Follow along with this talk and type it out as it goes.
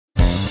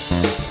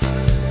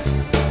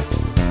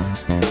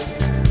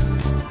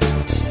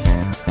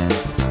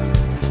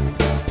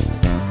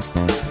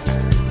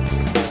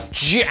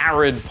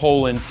Jared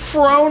Polin,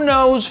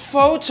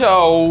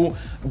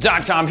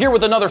 FroKnowsPhoto.com, here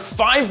with another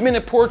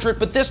 5-minute portrait,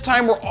 but this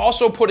time we're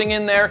also putting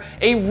in there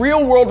a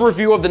real-world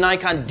review of the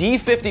Nikon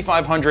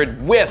D5500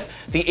 with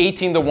the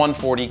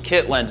 18-140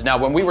 kit lens. Now,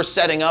 when we were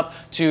setting up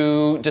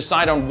to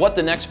decide on what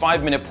the next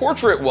 5-minute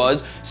portrait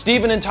was,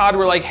 Steven and Todd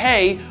were like,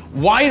 hey,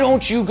 why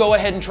don't you go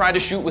ahead and try to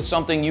shoot with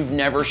something you've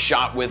never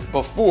shot with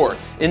before?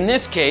 In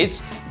this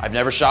case, I've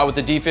never shot with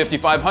the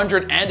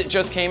D5500 and it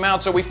just came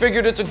out, so we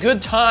figured it's a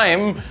good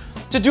time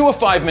to do a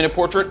 5-minute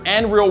portrait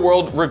and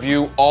real-world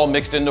review all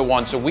mixed into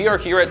one. So we are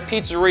here at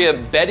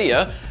Pizzeria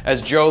Bedia,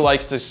 as Joe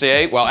likes to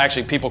say. Well,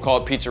 actually, people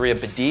call it Pizzeria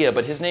Bedia,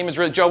 but his name is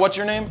really, Joe, what's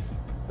your name?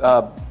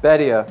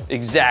 Bedia.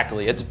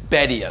 Exactly, it's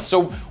Bedia.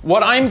 So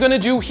what I'm gonna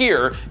do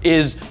here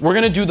is we're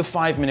gonna do the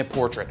 5-minute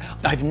portrait.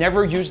 I've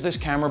never used this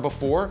camera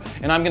before,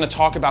 and I'm gonna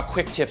talk about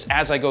quick tips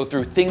as I go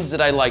through, things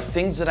that I like,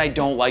 things that I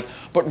don't like,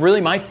 but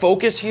really my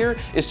focus here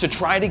is to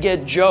try to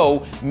get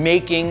Joe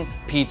making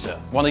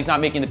pizza. Well, he's not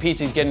making the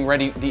pizza, he's getting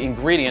ready the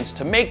ingredients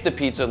to make the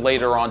pizza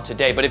later on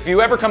today. But if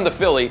you ever come to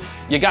Philly,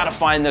 you gotta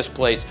find this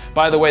place.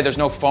 By the way, there's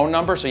no phone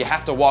number, so you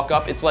have to walk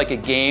up. It's like a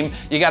game.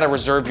 You gotta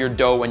reserve your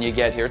dough when you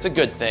get here. It's a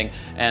good thing.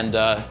 And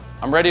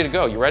I'm ready to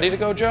go. You ready to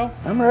go, Joe?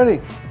 I'm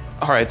ready.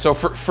 All right, so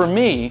for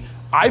me,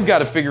 I've got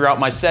to figure out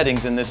my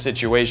settings in this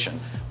situation.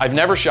 I've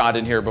never shot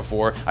in here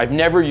before. I've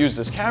never used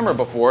this camera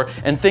before.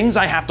 And things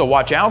I have to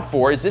watch out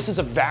for is this is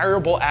a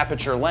variable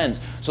aperture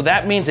lens. So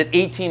that means at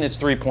 18 it's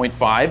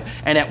 3.5,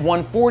 and at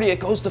 140 it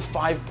goes to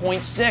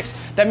 5.6.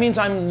 That means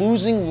I'm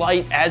losing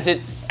light as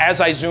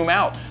I zoom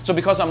out. So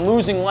because I'm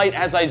losing light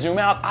as I zoom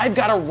out, I've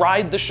got to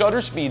ride the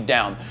shutter speed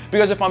down.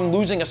 Because if I'm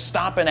losing a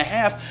stop and a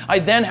half, I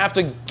then have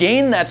to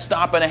gain that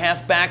stop and a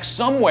half back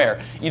somewhere,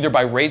 either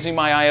by raising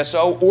my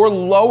ISO or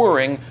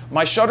lowering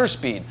my shutter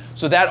speed.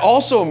 So that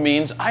also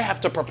means I have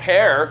to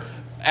prepare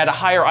at a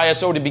higher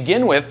ISO to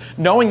begin with,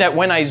 knowing that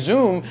when I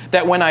zoom,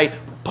 that when I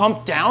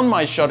pump down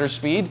my shutter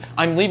speed,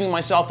 I'm leaving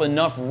myself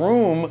enough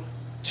room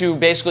to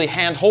basically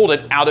hand hold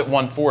it out at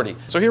 140.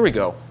 So here we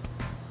go.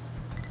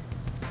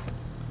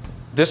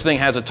 This thing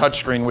has a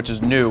touchscreen, which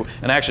is new,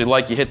 and actually,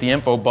 like, you hit the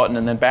info button,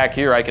 and then back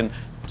here I can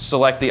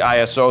select the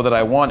ISO that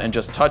I want and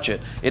just touch it.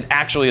 It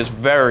actually is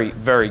very,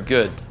 very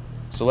good.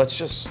 So let's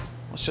just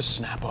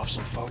snap off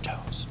some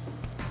photos.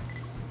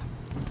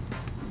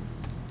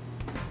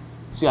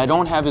 See, I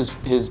don't have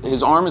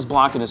his arm is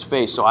blocking his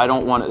face, so I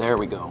don't want it. There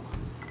we go.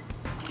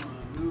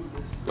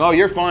 Oh,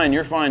 you're fine,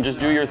 just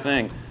do your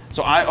thing.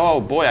 So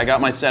oh boy, I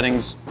got my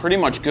settings pretty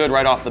much good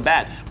right off the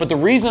bat. But the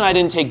reason I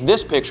didn't take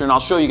this picture, and I'll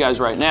show you guys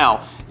right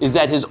now, is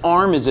that his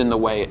arm is in the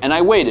way. And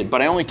I waited,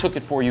 but I only took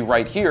it for you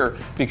right here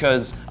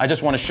because I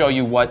just want to show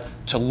you what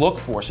to look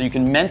for. So you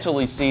can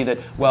mentally see that,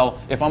 well,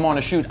 if I'm on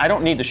a shoot, I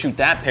don't need to shoot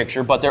that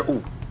picture, but there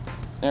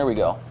we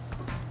go.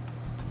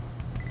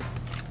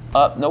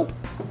 Nope.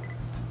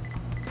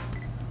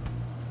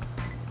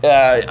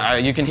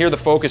 You can hear the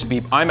focus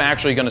beep. I'm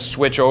actually gonna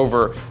switch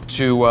over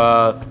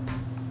to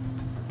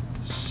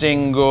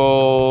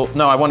single,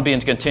 no, I want to be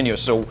into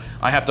continuous, so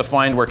I have to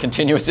find where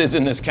continuous is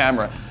in this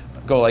camera.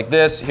 Go like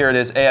this, here it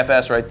is,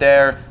 AFS right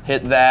there,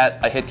 hit that,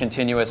 I hit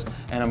continuous,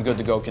 and I'm good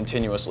to go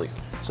continuously.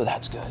 So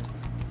that's good.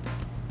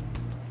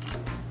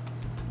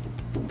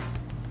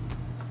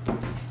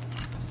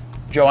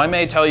 Joe, I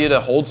may tell you to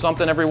hold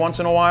something every once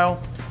in a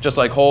while, just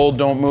like hold,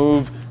 don't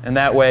move, and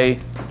that way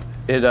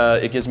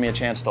it gives me a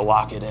chance to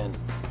lock it in.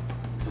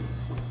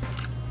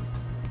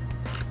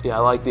 Yeah,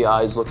 I like the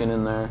eyes looking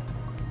in there.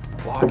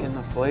 Lock in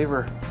the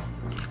flavor.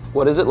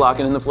 What is it,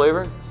 locking in the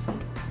flavor?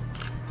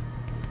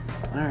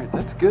 All right,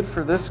 that's good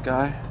for this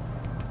guy.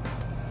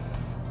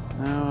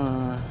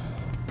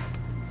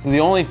 So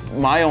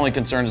my only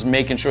concern is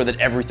making sure that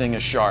everything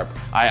is sharp.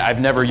 I've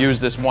never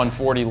used this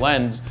 140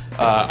 lens.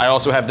 I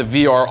also have the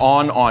VR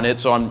on it,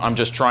 so I'm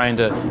just trying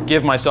to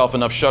give myself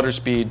enough shutter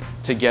speed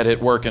to get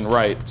it working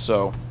right,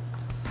 so.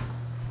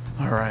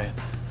 All right.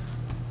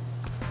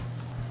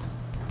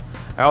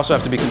 I also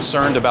have to be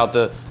concerned about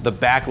the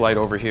backlight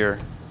over here.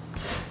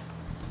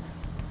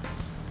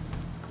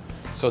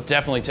 So it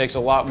definitely takes a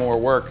lot more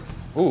work.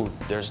 Ooh,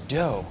 there's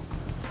dough.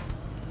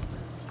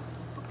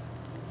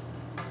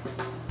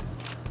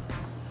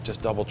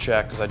 Just double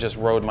check, because I just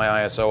rode my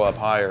ISO up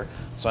higher.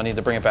 So I need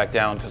to bring it back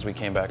down because we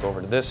came back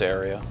over to this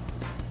area.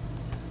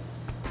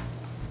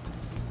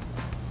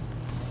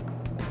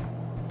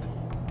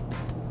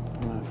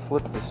 I'm gonna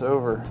flip this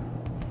over.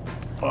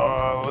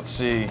 Let's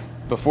see.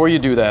 Before you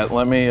do that,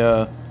 let me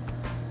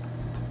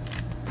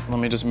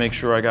just make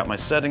sure I got my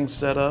settings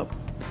set up.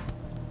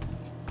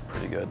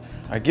 Pretty good.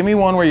 All right, give me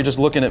one where you're just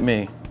looking at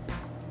me.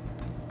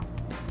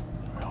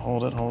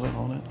 Hold it. Funny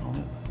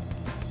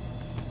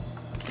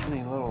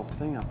little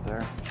thing up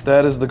there.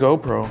 That is the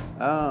GoPro.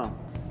 Oh.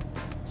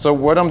 So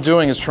what I'm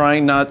doing is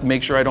trying not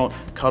make sure I don't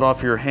cut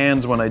off your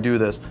hands when I do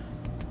this.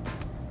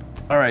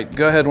 All right,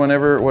 go ahead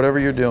whatever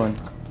you're doing.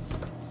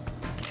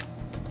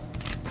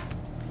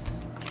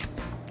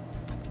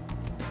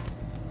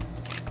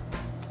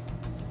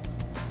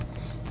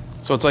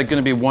 So it's like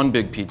gonna be one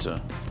big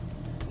pizza.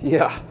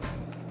 Yeah.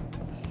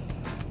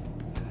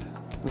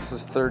 This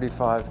is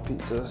 35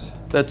 pizzas.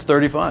 That's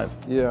 35.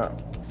 Yeah.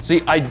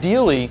 See,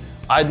 ideally,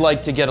 I'd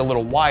like to get a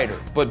little wider,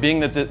 but being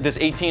that this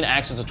 18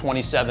 acts as a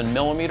 27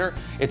 millimeter,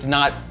 it's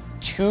not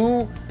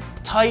too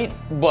tight,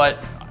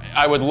 but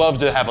I would love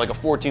to have like a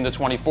 14 to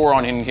 24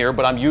 on in here,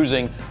 but I'm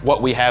using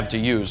what we have to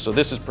use. So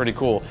this is pretty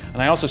cool.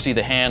 And I also see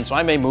the hand, so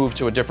I may move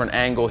to a different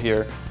angle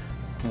here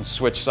and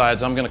switch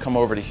sides. I'm gonna come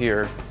over to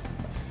here.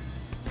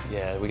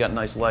 Yeah, we got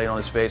nice light on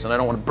his face, and I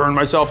don't want to burn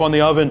myself on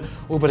the oven.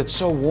 Oh, but it's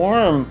so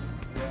warm.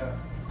 Yeah.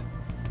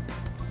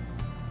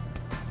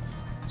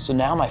 So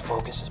now my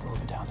focus is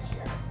moving down to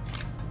here.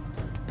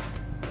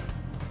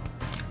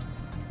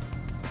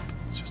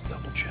 Let's just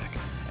double check.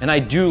 And I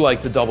do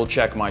like to double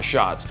check my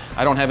shots.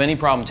 I don't have any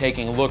problem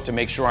taking a look to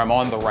make sure I'm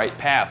on the right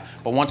path,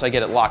 but once I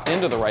get it locked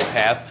into the right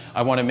path,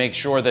 I want to make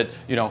sure that,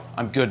 you know,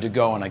 I'm good to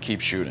go and I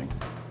keep shooting.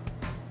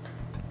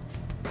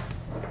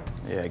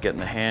 Yeah, getting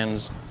the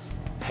hands,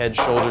 head,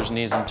 shoulders,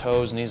 knees and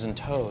toes, knees and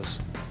toes.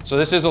 So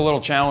this is a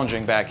little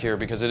challenging back here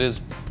because it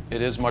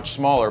is much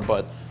smaller,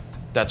 but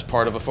that's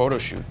part of a photo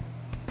shoot.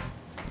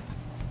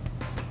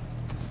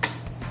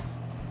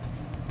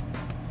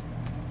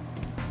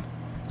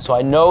 So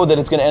I know that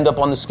it's going to end up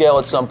on the scale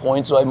at some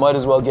point, so I might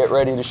as well get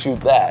ready to shoot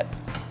that.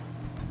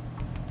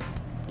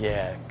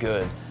 Yeah,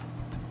 good.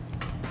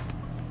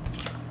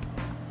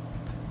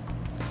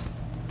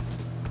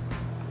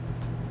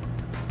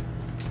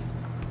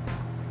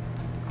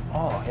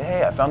 Oh,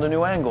 hey, I found a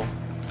new angle.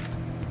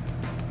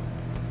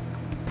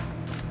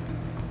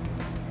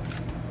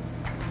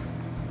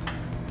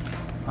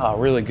 Oh,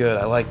 really good.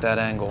 I like that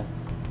angle.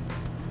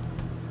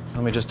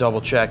 Let me just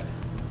double check.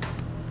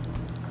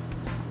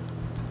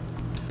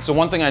 So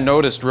one thing I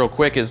noticed real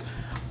quick is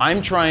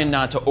I'm trying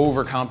not to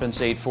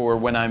overcompensate for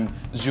when I'm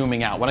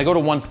zooming out. When I go to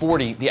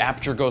 140, the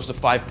aperture goes to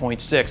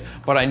 5.6,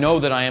 but I know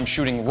that I am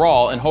shooting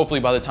RAW, and hopefully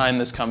by the time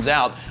this comes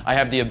out, I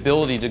have the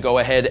ability to go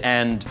ahead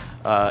and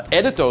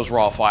edit those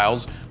RAW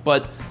files,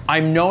 but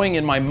I'm knowing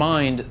in my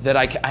mind that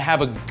I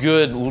have a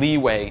good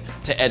leeway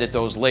to edit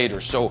those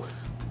later. So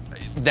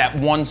that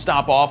one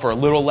stop off or a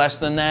little less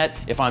than that,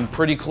 if I'm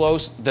pretty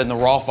close, then the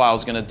RAW file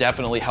is gonna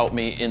definitely help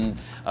me in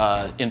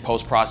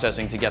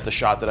post-processing to get the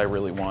shot that I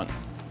really want.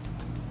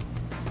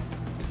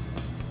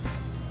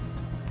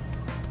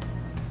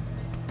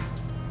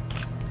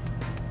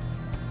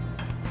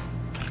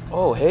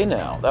 Oh, hey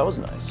now, that was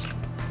nice.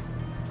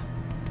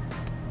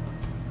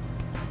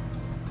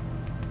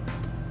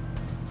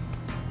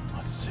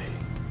 Let's see.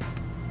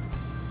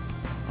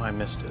 Oh, I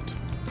missed it.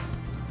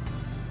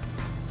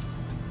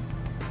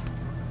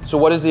 So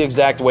what is the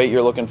exact weight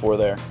you're looking for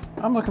there?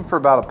 I'm looking for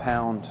about a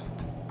pound.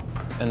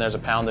 And there's a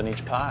pound in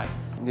each pie.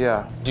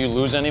 Yeah. Do you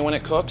lose any when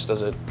it cooks?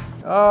 Does it?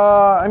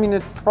 I mean,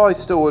 it probably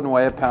still wouldn't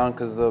weigh a pound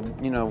because the,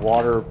 you know,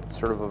 water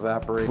sort of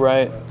evaporates.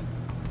 Right.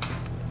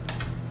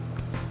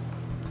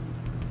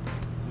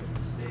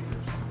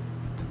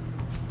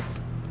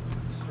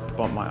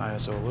 Bump my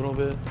ISO a little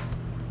bit.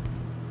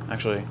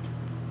 Actually,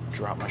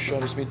 drop my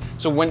shutter speed.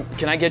 So when,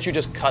 can I get you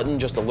just cutting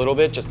just a little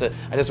bit?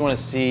 I just want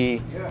to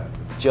see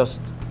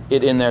just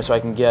it in there so I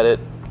can get it.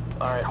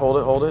 All right, hold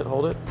it, hold it,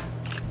 hold it.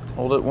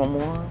 Hold it, one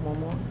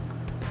more.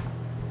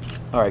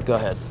 All right, go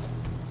ahead.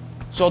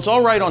 So it's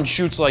all right on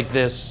shoots like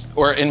this,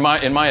 or in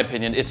my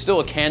opinion, it's still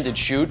a candid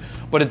shoot,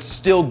 but it's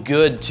still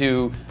good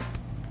to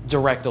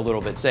direct a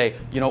little bit. Say,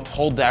 you know,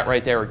 hold that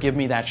right there, or give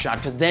me that shot,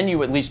 because then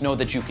you at least know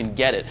that you can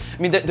get it.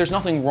 I mean, there's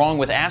nothing wrong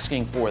with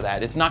asking for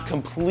that. It's not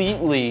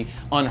completely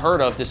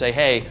unheard of to say,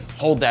 hey,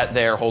 hold that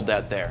there, hold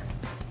that there.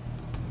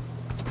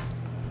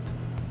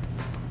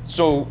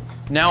 So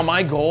now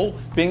my goal,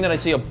 being that I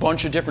see a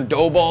bunch of different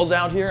dough balls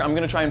out here, I'm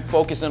gonna try and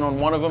focus in on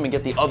one of them and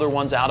get the other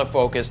ones out of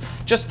focus,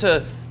 just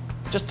to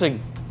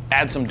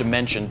add some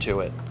dimension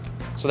to it.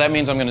 So that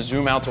means I'm gonna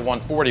zoom out to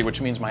 140,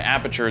 which means my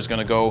aperture is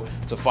gonna go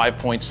to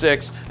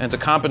 5.6, and to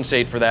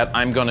compensate for that,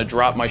 I'm gonna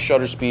drop my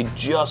shutter speed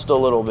just a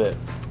little bit.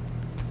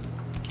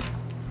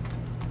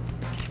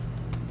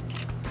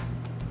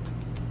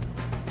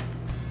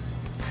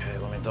 Okay,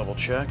 let me double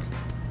check.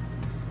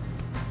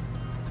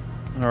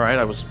 All right,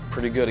 I was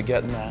pretty good at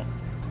getting that.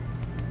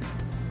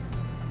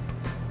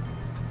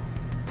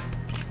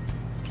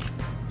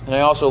 And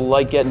I also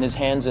like getting his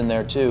hands in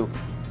there too.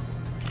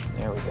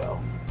 There we go.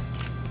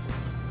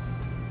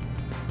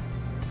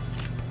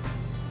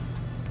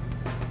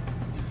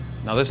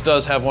 Now this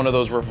does have one of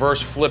those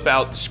reverse flip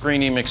out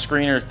screeny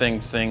McScreener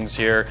things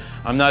here.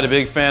 I'm not a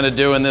big fan of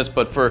doing this,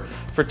 but for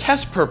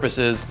test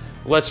purposes,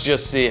 let's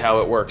just see how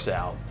it works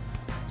out.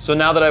 So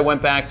now that I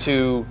went back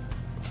to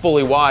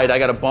fully wide, I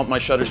gotta bump my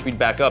shutter speed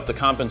back up to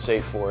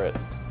compensate for it.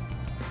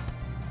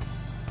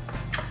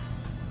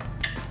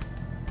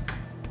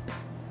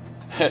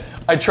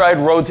 I tried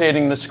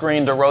rotating the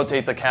screen to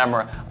rotate the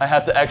camera. I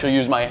have to actually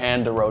use my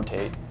hand to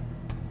rotate.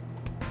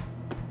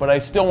 But I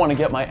still want to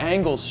get my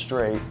angles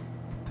straight.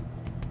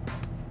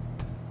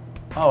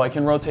 Oh, I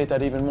can rotate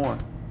that even more.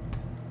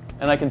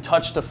 And I can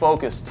touch to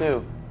focus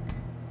too.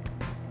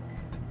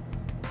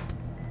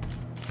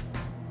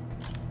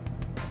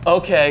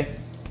 Okay,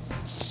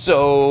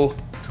 so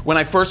When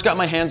I first got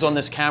my hands on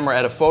this camera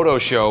at a photo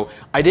show,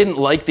 I didn't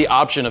like the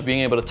option of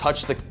being able to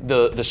touch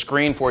the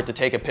screen for it to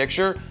take a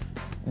picture.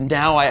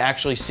 Now I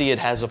actually see it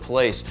has a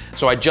place.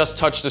 So I just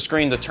touched the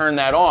screen to turn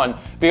that on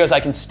because I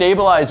can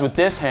stabilize with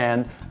this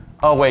hand.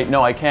 Oh wait,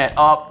 no I can't.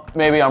 Oh,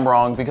 maybe I'm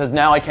wrong because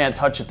now I can't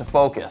touch it to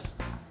focus.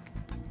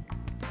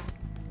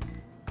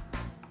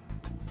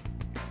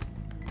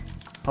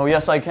 Oh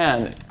yes I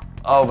can.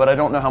 Oh, but I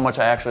don't know how much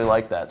I actually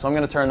like that. So I'm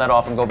gonna turn that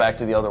off and go back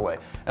to the other way.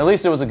 At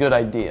least it was a good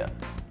idea.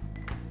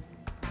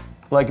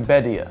 Like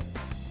Bedia.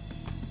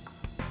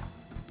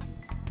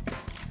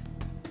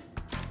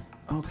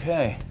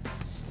 Okay.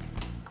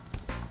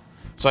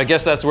 So I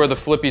guess that's where the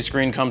flippy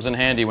screen comes in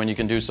handy when you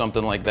can do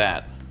something like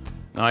that.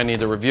 Now I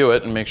need to review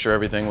it and make sure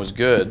everything was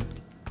good.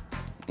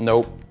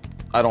 Nope,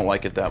 I don't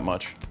like it that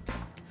much.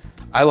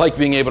 I like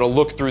being able to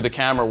look through the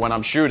camera when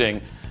I'm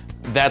shooting.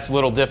 That's a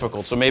little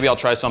difficult, so maybe I'll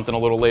try something a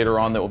little later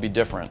on that will be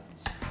different.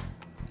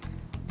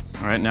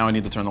 All right, now I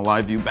need to turn the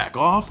live view back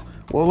off.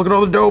 Whoa, look at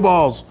all the dough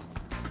balls.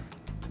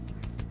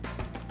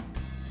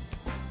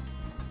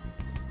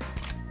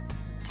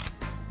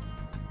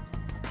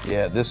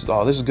 Yeah, this is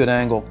a good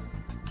angle.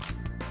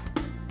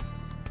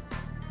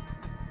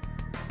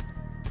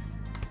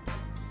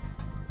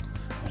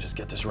 Let me just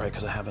get this right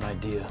because I have an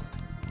idea.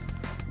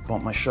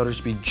 Bump my shutter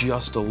speed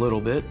just a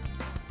little bit.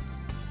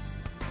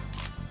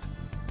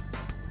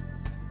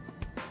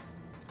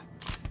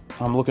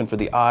 I'm looking for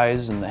the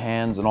eyes and the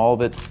hands and all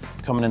of it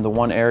coming into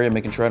one area,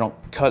 making sure I don't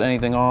cut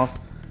anything off.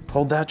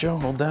 Hold that, Joe,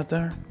 hold that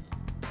there.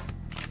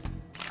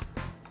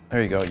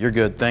 There you go, you're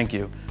good, thank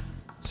you.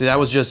 See, that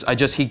was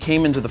he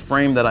came into the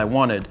frame that I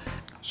wanted.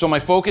 So my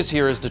focus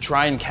here is to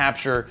try and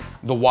capture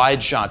the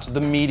wide shots,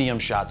 the medium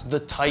shots, the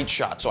tight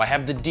shots. So I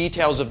have the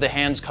details of the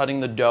hands cutting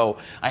the dough.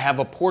 I have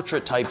a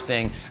portrait type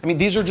thing. I mean,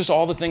 these are just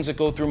all the things that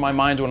go through my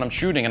mind when I'm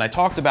shooting. And I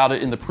talked about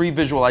it in the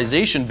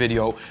pre-visualization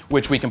video,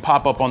 which we can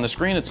pop up on the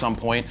screen at some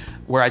point,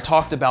 where I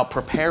talked about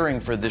preparing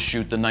for this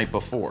shoot the night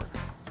before.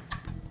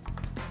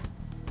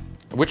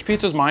 Which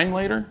pizza's mine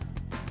later?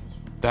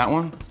 That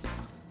one?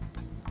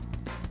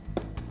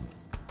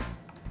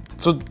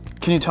 So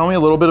can you tell me a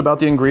little bit about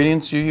the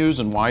ingredients you use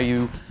and why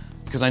you,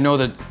 because I know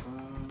that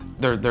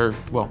they're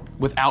well,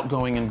 without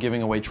going and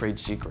giving away trade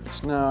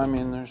secrets. No, I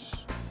mean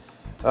there's,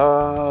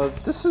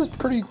 this is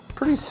pretty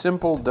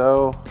simple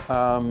dough.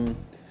 I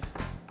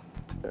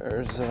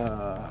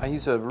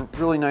use a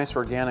really nice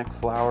organic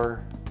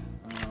flour.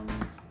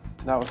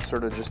 That was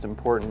sort of just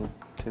important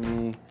to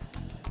me.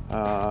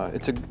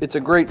 It's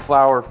a great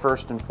flour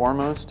first and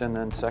foremost, and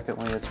then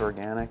secondly, it's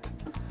organic.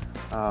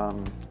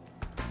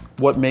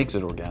 What makes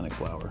it organic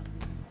flour?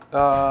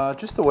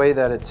 Just the way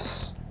that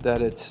it's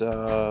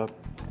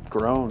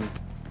grown.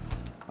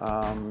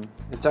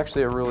 It's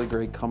actually a really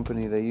great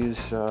company. They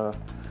use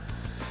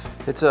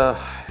it's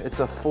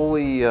a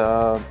fully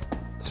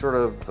sort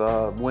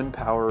of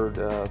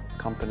wind-powered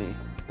company.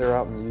 They're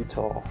out in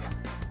Utah,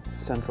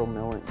 Central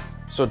Milling.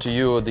 So to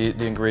you,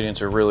 the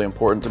ingredients are really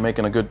important to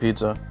making a good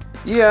pizza?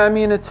 Yeah, I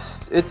mean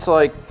it's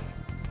like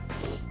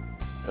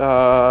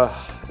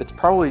it's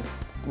probably.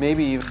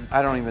 Maybe,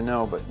 I don't even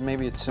know, but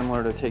maybe it's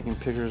similar to taking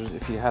pictures.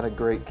 If you had a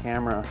great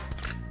camera,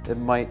 it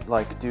might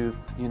like do,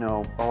 you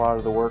know, a lot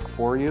of the work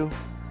for you.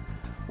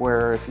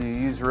 Where if you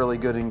use really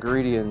good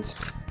ingredients,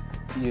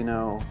 you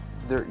know,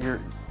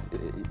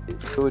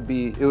 it would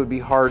be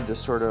hard to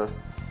sort of,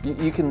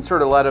 you can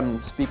sort of let them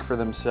speak for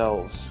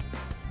themselves,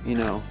 you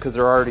know, because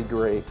they're already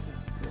great.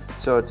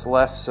 So it's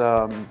less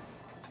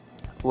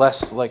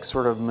like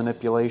sort of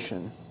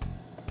manipulation.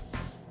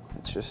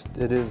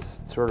 It is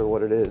sort of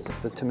what it is.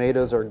 If the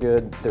tomatoes are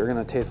good, they're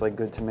gonna taste like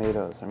good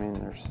tomatoes. I mean,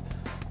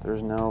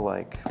 there's no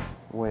like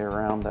way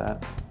around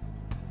that.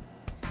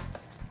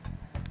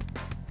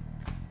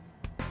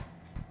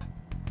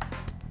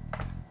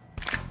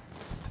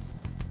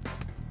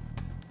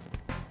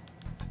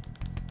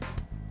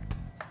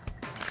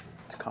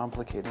 To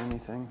complicate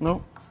anything.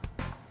 Nope.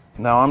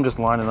 Now I'm just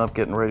lining up,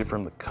 getting ready for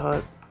him to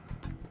cut.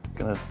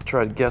 Gonna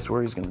try to guess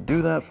where he's gonna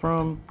do that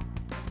from.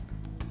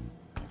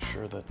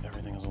 That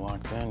everything is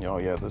locked in. Oh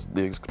yeah,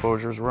 the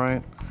exposure's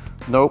right.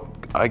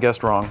 Nope, I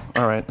guessed wrong.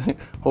 All right,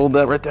 hold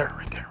that right there,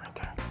 right there, right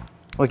there.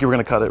 Like you were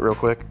gonna cut it real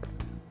quick.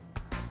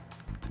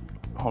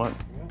 Hold on.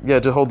 Yeah,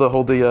 just hold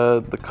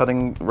the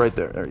cutting right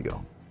there. There you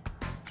go.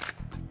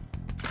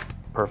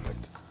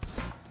 Perfect.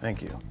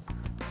 Thank you.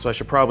 So I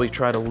should probably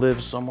try to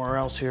live somewhere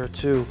else here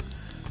too.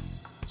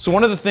 So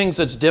one of the things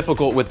that's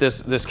difficult with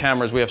this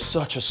camera is we have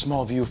such a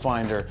small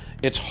viewfinder.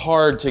 It's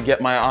hard to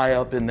get my eye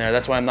up in there.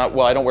 That's why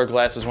I don't wear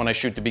glasses when I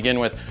shoot to begin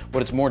with,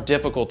 but it's more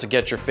difficult to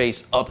get your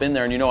face up in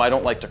there. And you know, I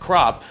don't like to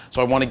crop, so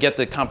I want to get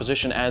the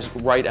composition as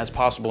right as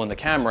possible in the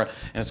camera.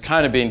 And it's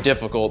kind of being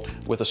difficult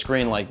with a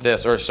screen like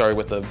this, or sorry,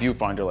 with a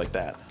viewfinder like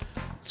that.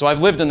 So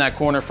I've lived in that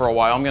corner for a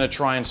while. I'm gonna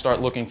try and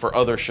start looking for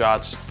other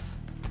shots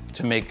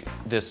to make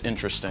this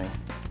interesting.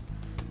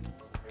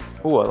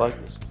 Ooh, I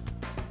like this.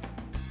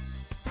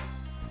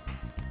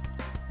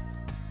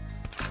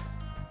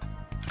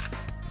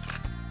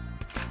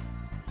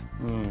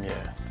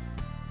 Yeah.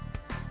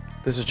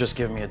 This is just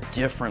giving me a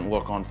different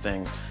look on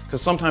things.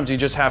 Because sometimes you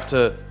just have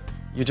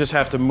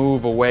to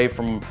move away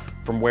from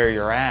where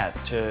you're at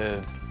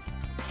to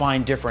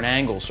find different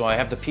angles. So I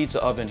have the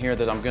pizza oven here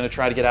that I'm gonna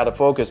try to get out of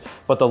focus,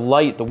 but the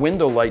light, the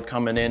window light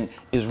coming in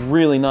is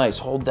really nice.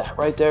 Hold that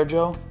right there,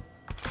 Joe.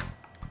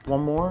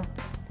 One more.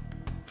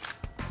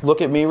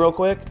 Look at me real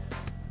quick.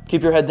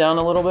 Keep your head down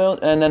a little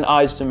bit, and then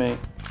eyes to me.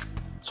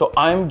 So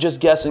I'm just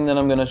guessing that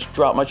I'm gonna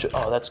drop my,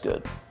 oh, that's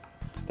good.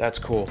 That's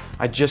cool.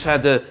 I just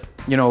had to,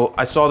 you know,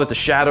 I saw that the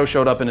shadow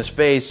showed up in his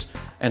face,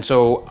 and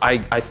so I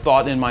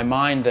thought in my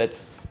mind that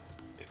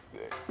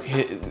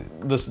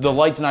the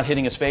light's not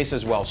hitting his face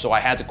as well, so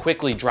I had to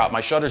quickly drop my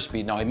shutter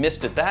speed. Now I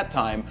missed it that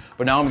time,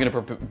 but now I'm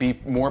gonna be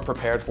more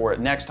prepared for it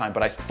next time.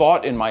 But I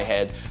thought in my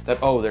head that,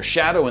 oh, there's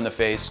shadow in the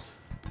face,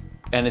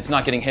 and it's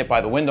not getting hit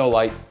by the window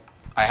light,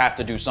 I have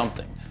to do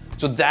something.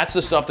 So that's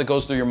the stuff that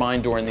goes through your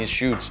mind during these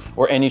shoots,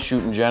 or any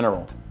shoot in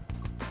general.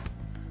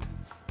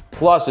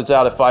 Plus, it's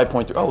out at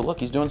 5.3. Oh, look,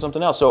 he's doing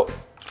something else. So,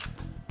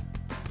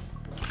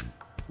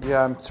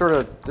 yeah, I'm sort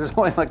of, there's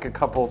only like a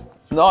couple.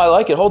 No, I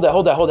like it. Hold that,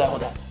 hold that, hold that,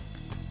 hold that.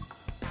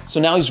 So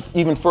now he's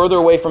even further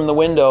away from the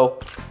window.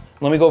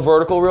 Let me go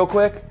vertical real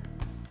quick.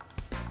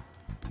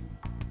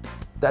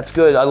 That's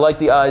good. I like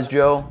the eyes,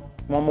 Joe.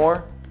 One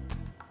more.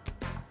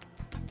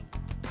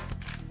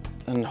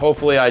 And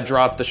hopefully I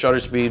dropped the shutter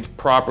speed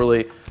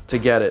properly to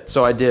get it.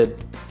 So I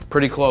did.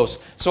 Pretty close.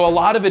 So a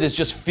lot of it is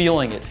just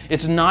feeling it.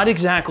 It's not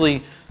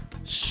exactly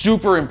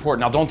super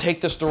important. Now don't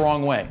take this the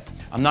wrong way.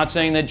 I'm not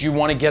saying that you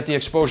want to get the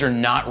exposure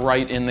not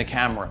right in the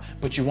camera,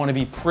 but you want to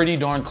be pretty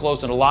darn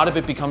close. And a lot of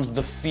it becomes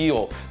the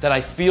feel that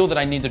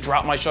I need to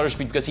drop my shutter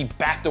speed because he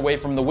backed away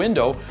from the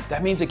window.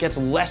 That means it gets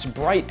less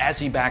bright as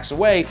he backs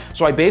away.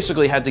 So I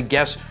basically had to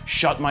guess,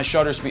 drop my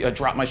shutter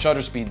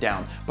speed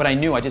down. But I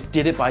knew, I just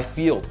did it by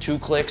feel. 2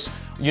 clicks.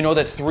 You know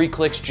that 3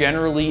 clicks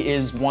generally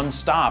is 1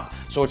 stop.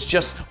 So it's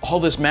just, all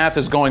this math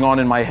is going on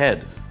in my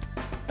head.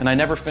 And I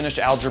never finished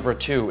Algebra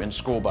 2 in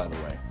school, by the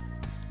way.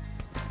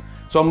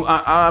 So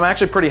I'm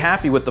actually pretty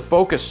happy with the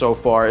focus so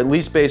far, at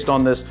least based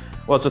on this.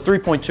 Well, it's a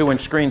 3.2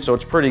 inch screen, so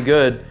it's pretty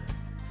good.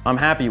 I'm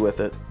happy with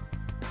it.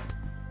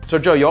 So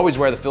Joe, you always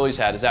wear the Phillies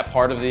hat. Is that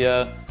part of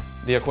the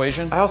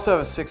equation? I also have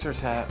a Sixers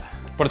hat.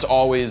 But it's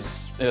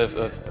always...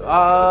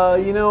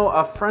 You know,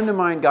 a friend of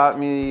mine got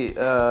me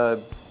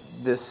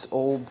this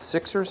old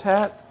Sixers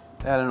hat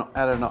at an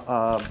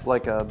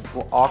like a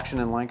auction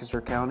in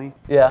Lancaster County.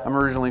 Yeah. I'm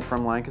originally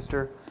from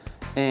Lancaster,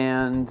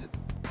 and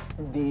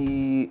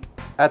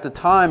at the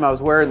time I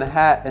was wearing the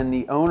hat, and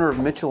the owner of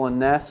Mitchell and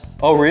Ness.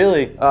 Oh,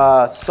 really?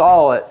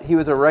 Saw it. He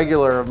was a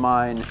regular of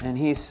mine, and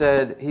he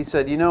said,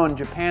 you know, in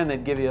Japan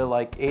they'd give you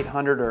like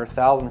 800 or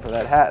 1,000 for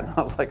that hat, and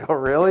I was like, oh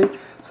really?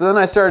 So then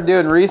I started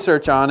doing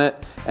research on it,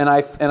 and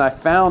I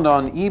found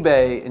on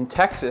eBay in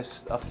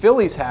Texas a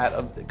Phillies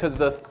hat, because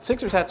the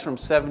Sixers hat's from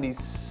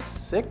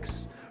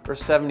 '76 or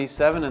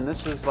 '77, and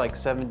this is like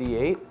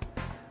 '78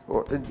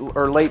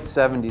 or late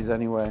 '70s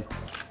anyway.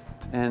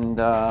 And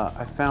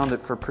I found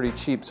it for pretty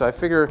cheap. So I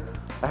figure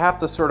I have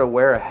to sort of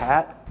wear a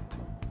hat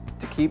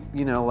to keep,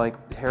 you know,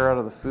 like hair out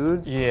of the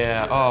food.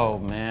 Yeah, oh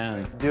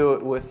man. Do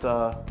it with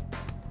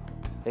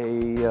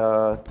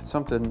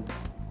something,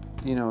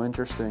 you know,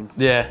 interesting.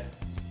 Yeah.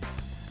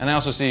 And I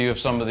also see you have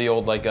some of the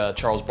old like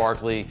Charles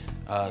Barkley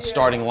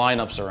starting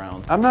lineups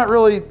around. I'm not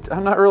really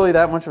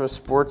that much of a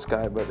sports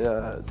guy,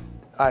 but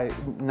I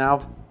now,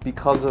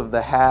 because of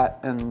the hat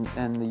and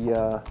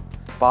the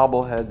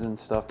bobbleheads and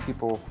stuff,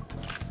 people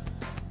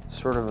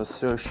sort of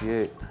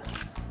associate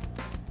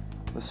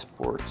the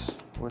sports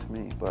with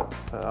me. But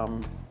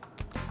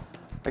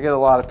I get a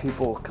lot of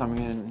people coming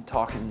in and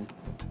talking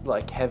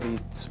like heavy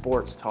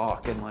sports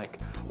talk and like,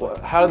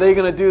 how are they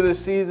gonna do this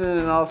season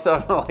and all that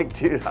stuff. I'm like,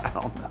 dude, I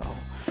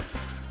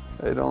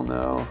don't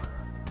know.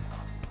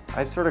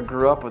 I sort of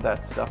grew up with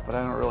that stuff, but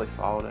I don't really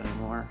follow it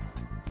anymore.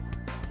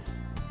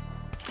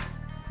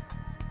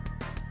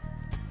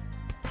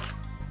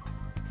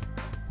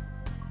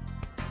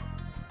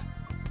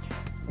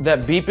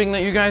 That beeping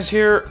that you guys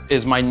hear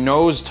is my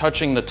nose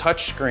touching the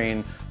touch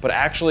screen, but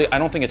actually I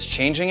don't think it's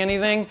changing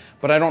anything,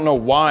 but I don't know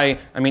why.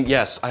 I mean,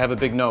 yes, I have a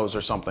big nose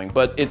or something,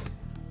 but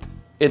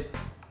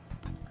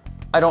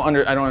I don't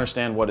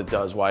understand what it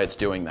does, why it's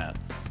doing that.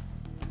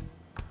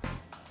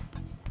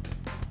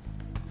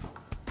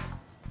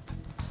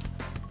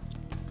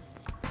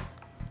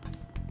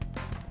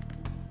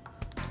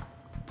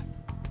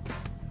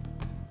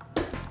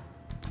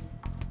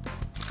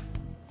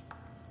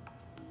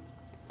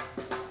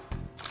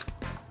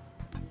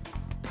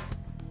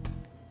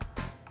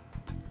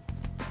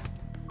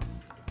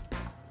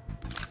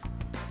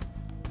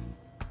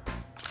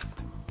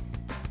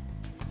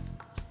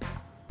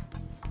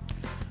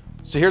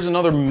 So here's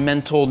another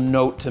mental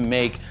note to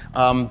make.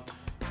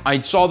 I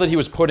saw that he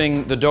was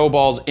putting the dough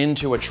balls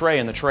into a tray,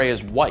 and the tray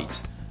is white.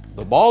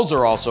 The balls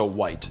are also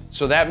white.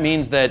 So that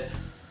means that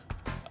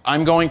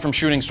I'm going from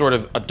shooting sort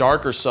of a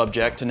darker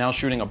subject to now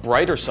shooting a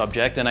brighter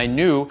subject, and I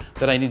knew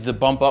that I needed to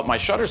bump up my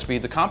shutter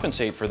speed to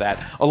compensate for that.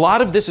 A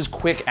lot of this is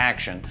quick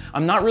action.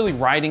 I'm not really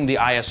riding the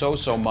ISO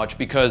so much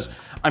because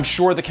I'm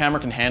sure the camera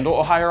can handle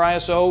a higher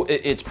ISO.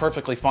 It's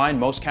perfectly fine.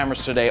 Most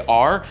cameras today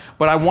are,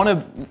 but I want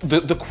to,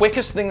 the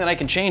quickest thing that I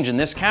can change in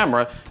this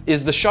camera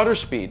is the shutter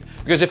speed.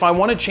 Because if I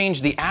want to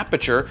change the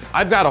aperture,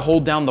 I've got to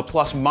hold down the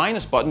plus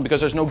minus button because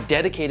there's no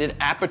dedicated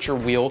aperture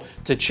wheel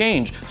to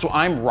change. So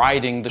I'm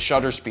riding the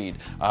shutter speed.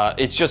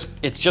 It's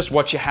just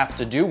what you have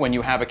to do when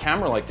you have a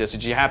camera like this,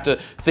 is you have to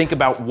think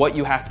about what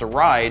you have to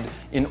ride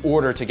in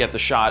order to get the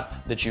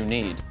shot that you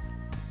need.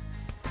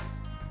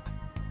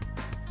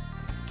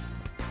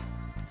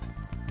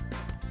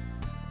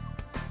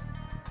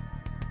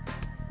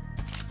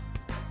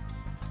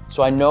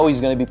 So I know he's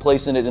going to be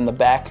placing it in the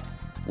back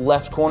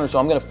left corner, so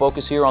I'm going to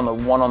focus here on the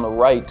one on the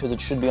right because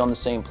it should be on the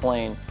same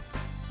plane.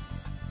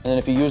 And then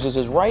if he uses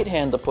his right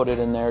hand to put it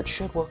in there, it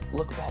should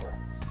look better.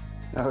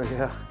 Oh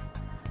yeah.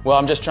 Well,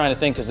 I'm just trying to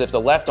think, because if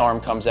the left arm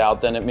comes out,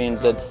 then it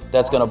means that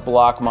that's going to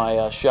block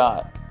my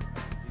shot.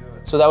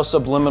 So that was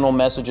subliminal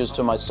messages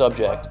to my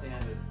subject.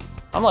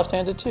 I'm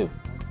left-handed too.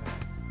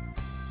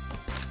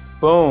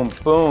 Boom,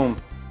 boom.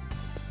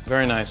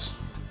 Very nice.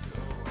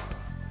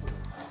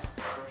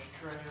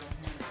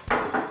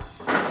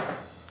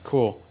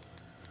 Cool.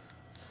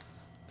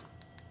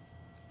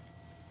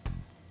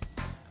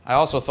 I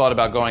also thought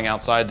about going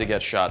outside to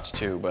get shots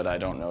too, but I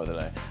don't know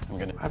that I'm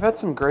gonna. I've had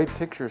some great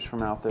pictures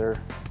from out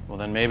there. Well,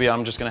 then maybe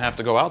I'm just gonna have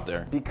to go out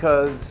there.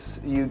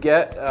 Because you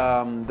get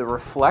the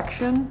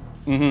reflection.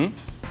 Mm-hmm.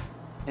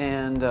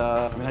 And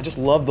I mean, I just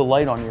love the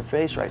light on your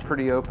face, right?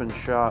 Pretty open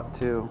shot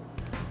too.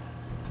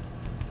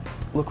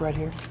 Look right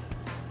here.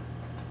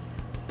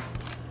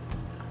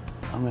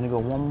 I'm gonna go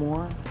one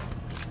more.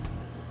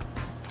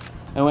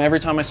 And every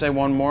time I say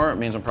one more, it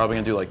means I'm probably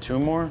gonna do like two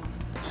more.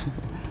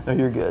 No,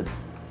 you're good.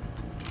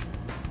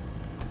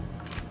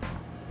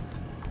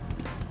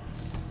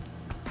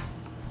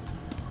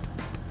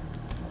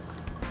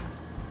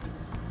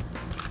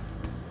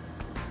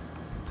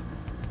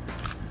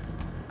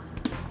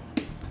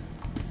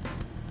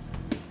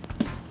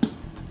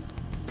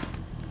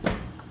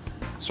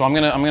 So I'm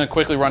gonna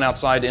quickly run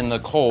outside in the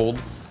cold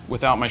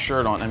without my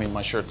shirt on. I mean,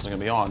 my shirt's gonna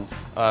be on.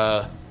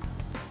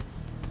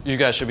 You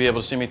guys should be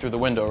able to see me through the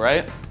window,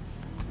 right?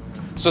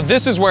 So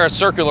this is where a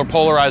circular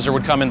polarizer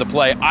would come into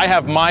play. I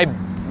have my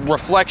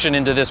reflection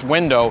into this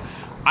window.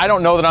 I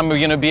don't know that I'm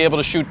gonna be able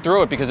to shoot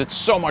through it because it's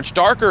so much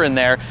darker in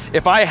there.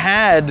 If I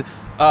had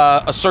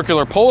a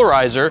circular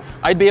polarizer,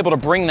 I'd be able to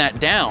bring that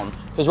down.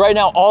 Because right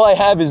now, all I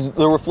have is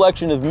the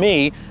reflection of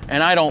me,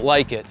 and I don't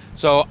like it.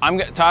 So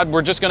Todd,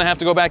 we're just gonna have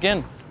to go back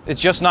in.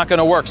 It's just not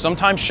gonna work.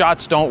 Sometimes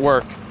shots don't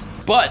work.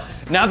 But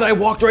now that I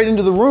walked right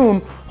into the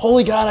room,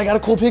 holy God, I got a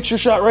cool picture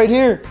shot right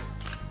here.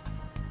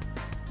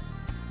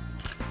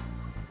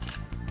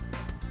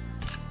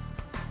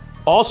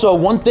 Also,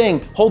 one thing,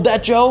 hold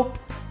that, Joe.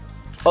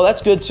 Oh,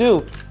 that's good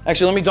too.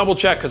 Actually, let me double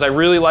check because I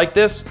really like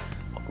this.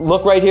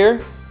 Look right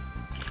here.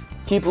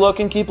 Keep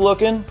looking, keep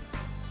looking.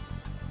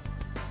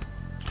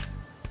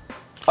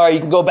 All right, you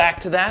can go back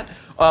to that.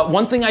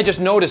 One thing I just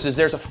noticed is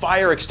there's a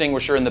fire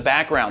extinguisher in the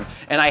background.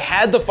 And I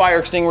had the fire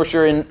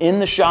extinguisher in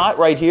the shot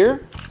right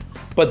here.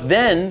 But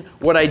then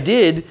what I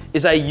did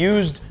is I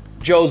used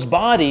Joe's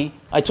body.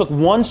 I took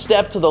one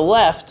step to the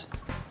left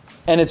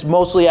and it's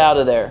mostly out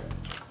of there.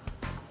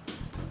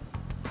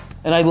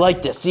 And I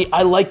like this. See,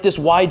 I like this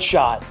wide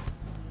shot.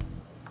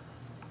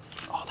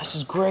 Oh, this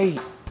is great.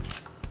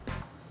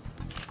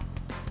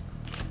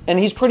 And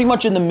he's pretty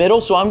much in the middle,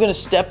 so I'm gonna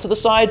step to the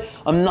side.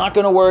 I'm not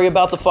gonna worry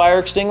about the fire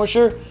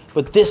extinguisher,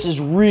 but this is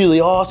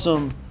really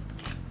awesome.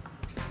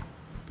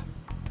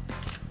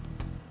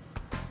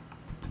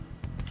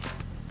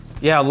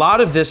 Yeah, a lot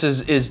of this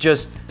is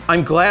just,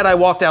 I'm glad I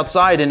walked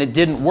outside and it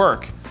didn't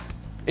work.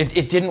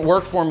 It didn't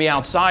work for me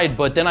outside,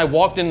 but then I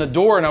walked in the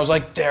door and I was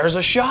like, there's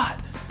a shot.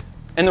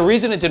 And the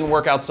reason it didn't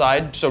work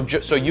outside, so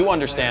you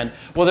understand,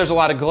 well, there's a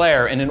lot of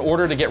glare, and in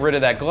order to get rid of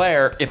that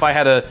glare, if I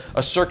had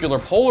a circular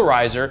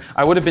polarizer,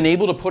 I would have been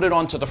able to put it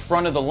onto the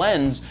front of the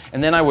lens,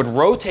 and then I would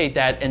rotate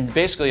that, and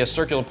basically a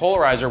circular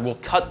polarizer will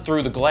cut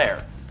through the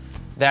glare.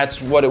 That's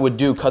what it would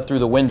do, cut through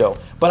the window.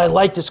 But I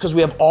like this because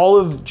we have all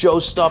of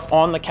Joe's stuff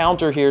on the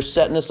counter here,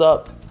 setting us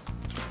up.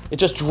 It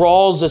just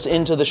draws us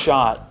into the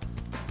shot.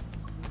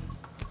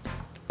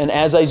 And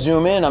as I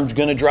zoom in, I'm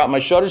gonna drop my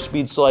shutter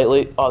speed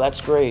slightly. Oh, that's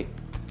great.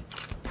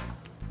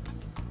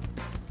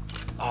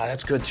 Oh,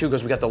 that's good too,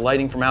 because we got the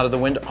lighting from out of the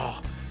window. Oh,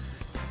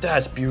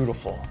 that's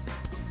beautiful.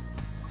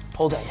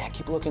 Hold that, yeah,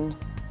 keep looking.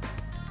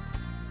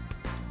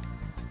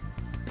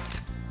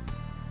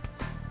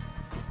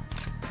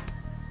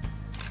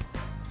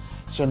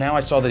 So now I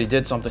saw that he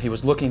did something. He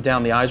was looking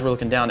down, the eyes were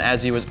looking down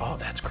as he was, oh,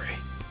 that's great.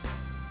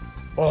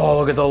 Oh,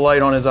 look at the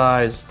light on his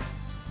eyes.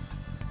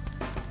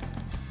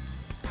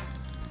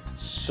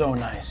 So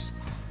nice.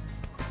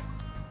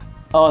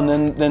 Oh,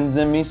 and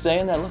then me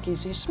saying that, look,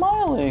 he's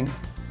smiling.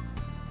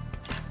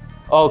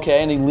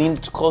 Okay, and he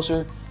leaned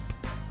closer.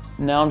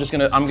 Now I'm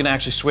gonna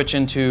actually switch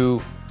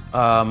into,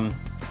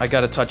 I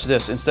gotta touch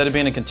this. Instead of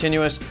being a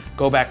continuous,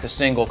 go back to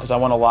single because I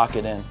wanna lock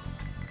it in.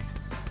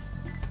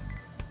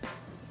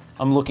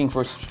 I'm looking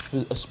for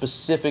a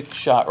specific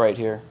shot right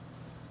here.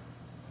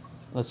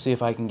 Let's see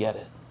if I can get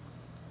it.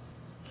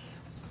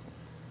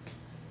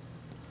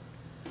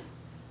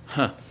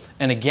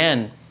 And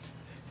again,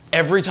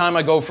 every time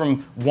I go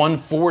from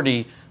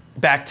 140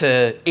 back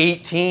to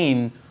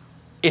 18,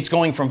 it's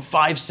going from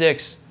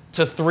 5.6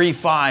 to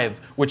 3.5,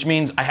 which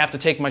means I have to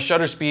take my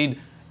shutter speed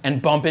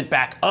and bump it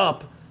back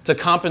up to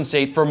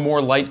compensate for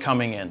more light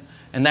coming in.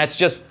 And that's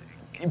just,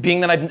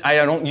 being that I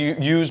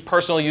don't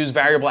personally use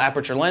variable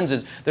aperture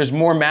lenses, there's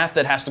more math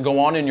that has to go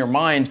on in your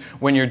mind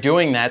when you're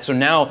doing that. So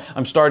now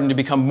I'm starting to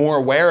become more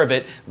aware of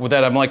it,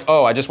 that I'm like,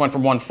 oh, I just went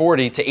from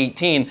 140 to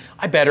 18.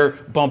 I better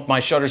bump my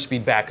shutter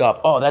speed back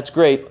up. Oh, that's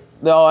great.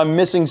 No, I'm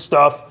missing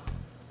stuff.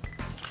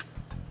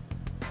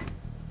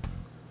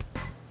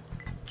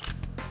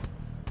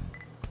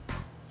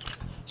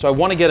 So I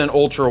want to get I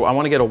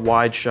want to get a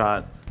wide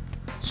shot.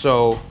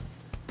 So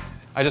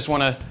I just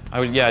want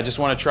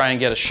to try and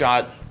get a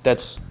shot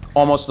that's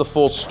almost the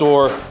full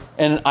store.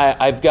 And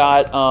I've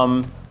got,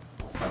 I'm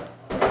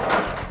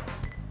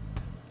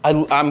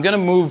gonna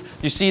move,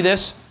 you see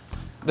this?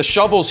 The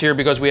shovel's here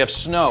because we have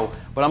snow,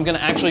 but I'm gonna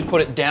actually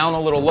put it down a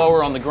little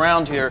lower on the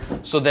ground here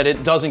so that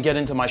it doesn't get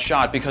into my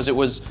shot, because I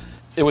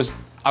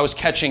was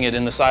catching it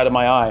in the side of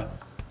my eye.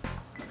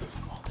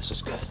 Oh, this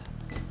is good.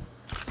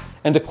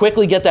 And to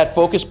quickly get that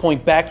focus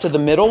point back to the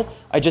middle,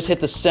 I just hit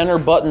the center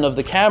button of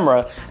the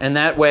camera, and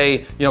that way,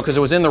 you know, because it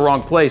was in the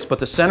wrong place, but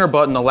the center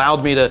button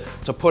allowed me to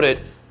put it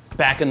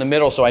back in the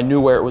middle so I knew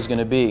where it was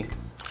gonna be.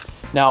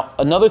 Now,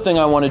 another thing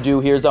I wanna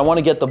do here is I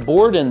wanna get the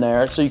board in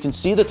there so you can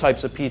see the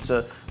types of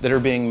pizza that are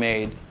being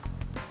made.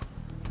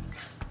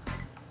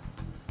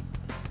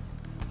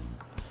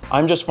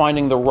 I'm just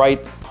finding the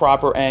right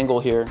proper angle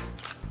here.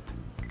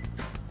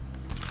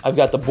 I've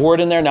got the board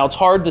in there. Now, it's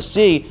hard to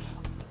see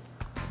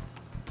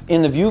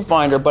in the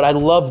viewfinder, but I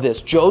love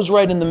this. Joe's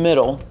right in the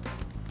middle.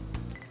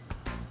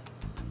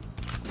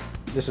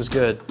 This is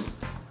good.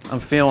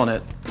 I'm feeling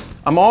it.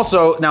 I'm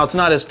also, now it's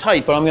not as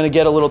tight, but I'm gonna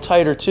get a little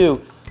tighter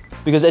too,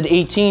 because at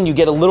 18 you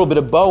get a little bit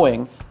of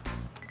bowing.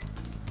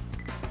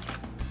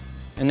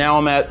 And now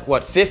I'm at,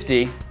 what,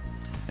 50,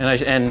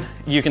 and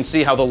you can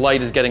see how the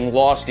light is getting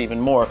lost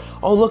even more.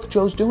 Oh, look,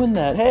 Joe's doing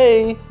that.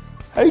 Hey,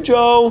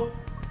 Joe.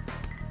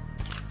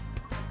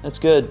 That's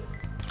good.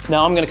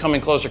 Now I'm gonna come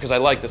in closer because I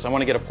like this. I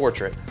wanna get a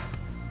portrait.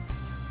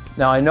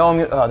 Now I know I'm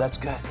gonna, oh, that's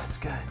good, that's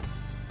good.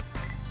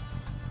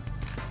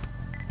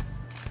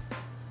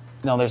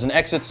 Now there's an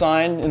exit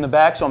sign in the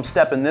back, so I'm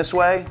stepping this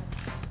way.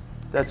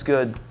 That's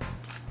good.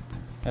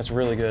 That's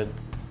really good.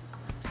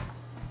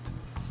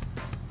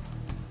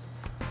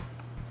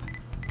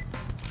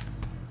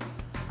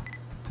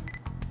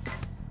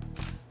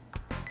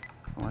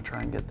 I wanna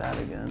try and get that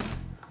again.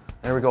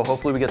 There we go.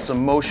 Hopefully we get some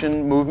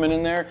movement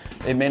in there.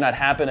 It may not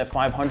happen at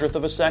 500th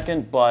of a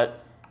second,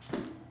 but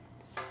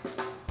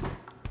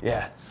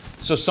yeah.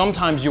 So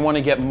sometimes you want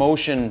to get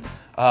motion.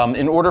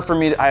 In order for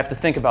me, I have to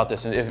think about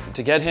this. And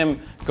to get him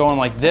going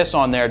like this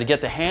on there, to get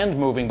the hand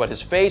moving, but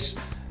his face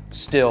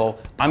still,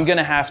 I'm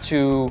gonna have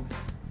to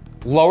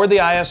lower the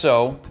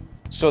ISO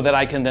so that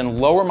I can then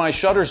lower my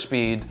shutter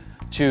speed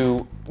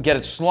to get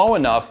it slow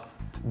enough.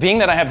 Being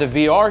that I have the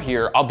VR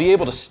here, I'll be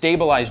able to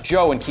stabilize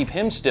Joe and keep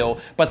him still,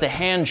 but the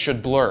hand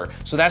should blur.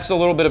 So that's a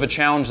little bit of a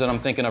challenge that I'm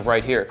thinking of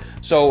right here.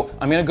 So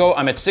I'm at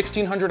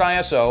 1600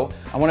 ISO.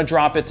 I wanna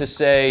drop it to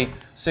say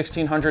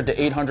 1600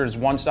 to 800 is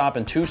one stop,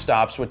 and 2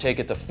 stops would take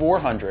it to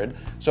 400.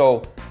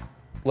 So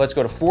let's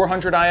go to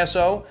 400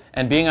 ISO,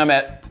 and being I'm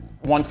at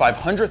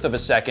 1/500th of a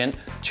second,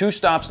 2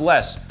 stops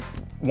less.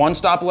 1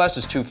 stop less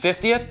is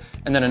 2/50th,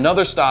 and then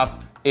another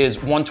stop is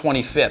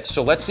 1/25th.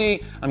 So let's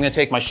see, I'm gonna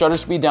take my shutter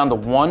speed down to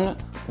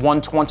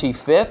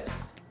 1/125th,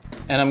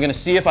 and I'm gonna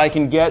see if I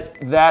can get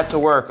that to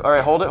work. All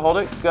right, hold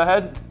it, go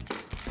ahead.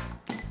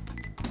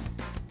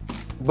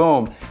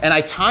 Boom, and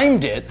I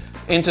timed it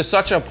into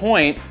such a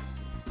point,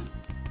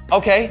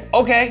 okay,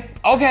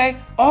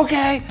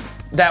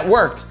 that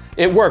worked.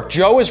 It worked.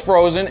 Joe is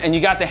frozen, and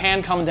you got the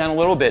hand coming down a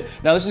little bit.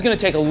 Now this is gonna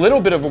take a little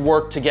bit of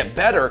work to get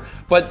better,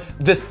 but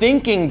the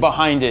thinking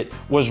behind it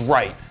was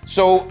right.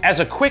 So as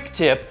a quick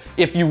tip,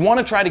 if you want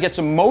to try to get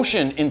some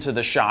motion into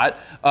the shot,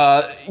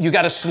 you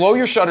got to slow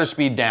your shutter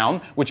speed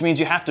down, which means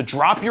you have to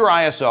drop your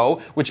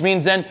ISO, which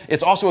means then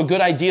it's also a good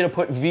idea to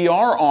put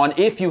VR on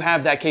if you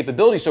have that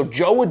capability. So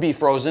Joe would be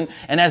frozen,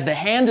 and as the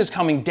hand is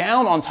coming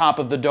down on top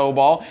of the dough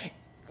ball,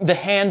 the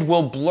hand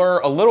will blur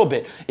a little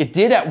bit. It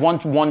did at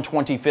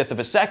 1/125th of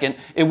a second.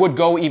 It would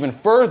go even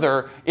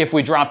further if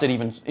we dropped it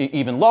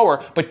even lower.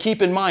 But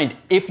keep in mind,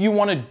 if you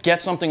want to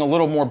get something a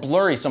little more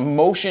blurry, some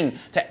motion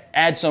to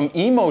add some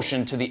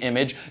emotion to the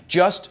image,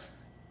 just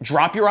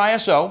drop your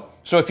ISO.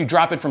 So if you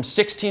drop it from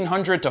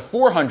 1600 to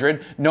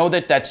 400, know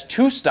that that's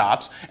 2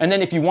 stops. And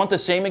then if you want the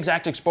same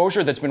exact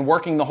exposure that's been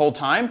working the whole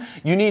time,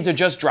 you need to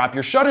just drop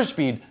your shutter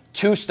speed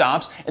 2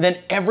 stops, and then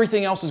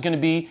everything else is going to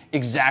be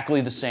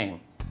exactly the same.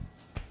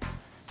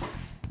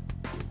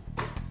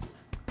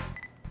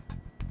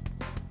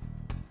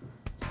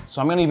 So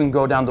I'm gonna even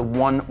go down to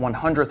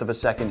 1/100th of a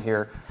second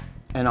here,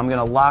 and I'm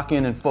gonna lock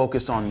in and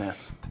focus on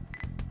this.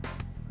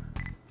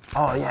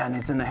 Oh yeah, and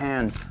it's in the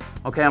hands.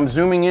 Okay, I'm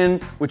zooming in,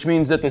 which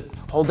means that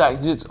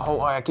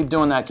I keep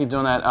doing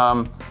that.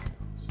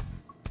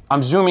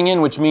 I'm zooming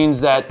in, which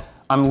means that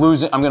I'm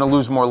gonna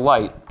lose more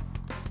light.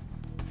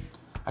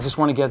 I just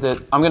wanna get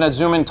that, I'm gonna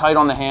zoom in tight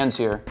on the hands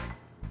here.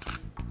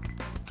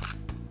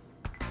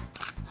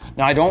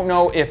 Now I don't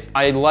know if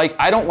I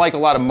don't like a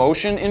lot of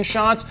motion in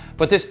shots,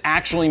 but this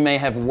actually may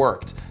have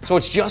worked. So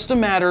it's just a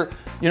matter,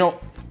 you know,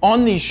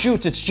 on these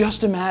shoots, it's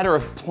just a matter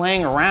of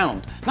playing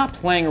around. Not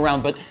playing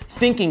around, but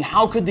thinking,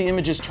 how could the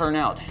images turn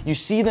out? You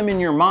see them in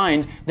your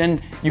mind,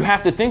 then you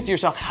have to think to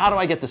yourself, how do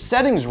I get the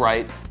settings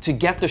right to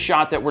get the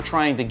shot that we're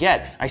trying to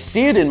get? I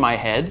see it in my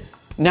head,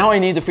 now I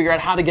need to figure out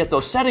how to get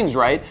those settings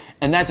right,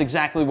 and that's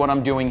exactly what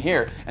I'm doing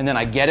here. And then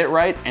I get it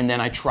right, and then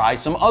I try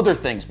some other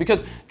things.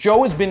 Because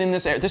Joe has been in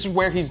this area, this is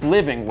where he's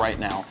living right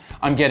now.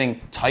 I'm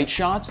getting tight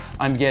shots,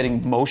 I'm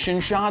getting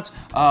motion shots,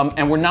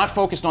 and we're not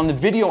focused on the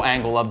video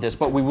angle of this,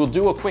 but we will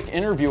do a quick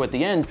interview at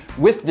the end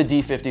with the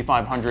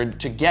D5500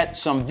 to get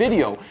some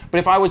video. But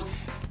if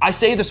I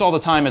say this all the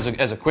time as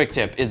a quick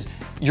tip, is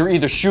you're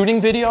either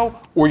shooting video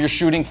or you're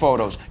shooting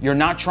photos. You're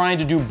not trying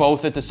to do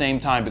both at the same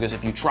time, because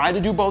if you try to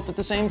do both at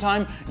the same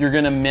time, you're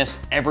gonna miss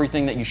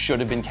everything that you should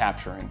have been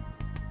capturing.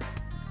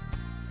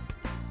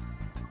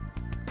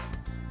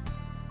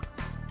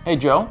 Hey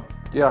Joe?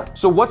 Yeah.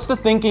 So what's the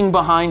thinking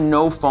behind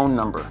no phone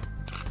number?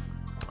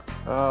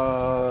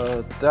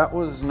 That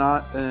was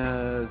not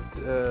an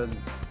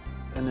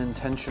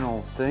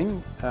intentional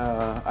thing.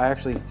 I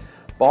actually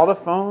bought a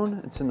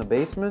phone, it's in the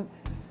basement.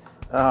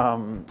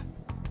 I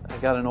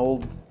got an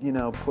old, you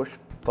know, push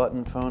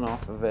button phone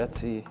off of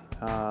Etsy,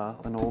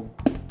 an old,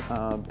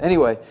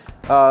 anyway,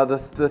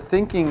 the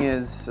thinking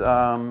is,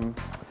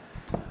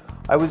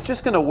 I was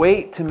just gonna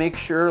wait to make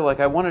sure, like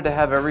I wanted to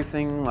have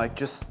everything like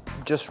just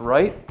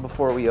right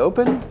before we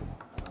open,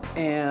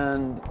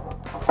 and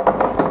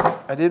I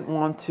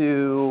wanted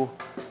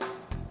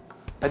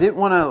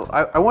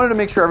to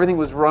make sure everything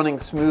was running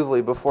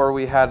smoothly before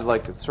we had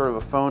like sort of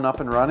a phone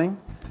up and running.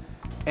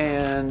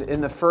 And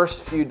in the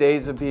first few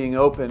days of being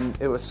open,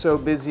 it was so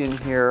busy in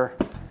here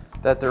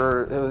that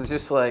it was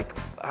just like,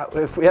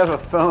 if we have a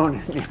phone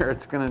in here,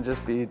 it's gonna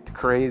just be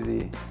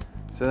crazy.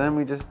 So then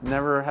we just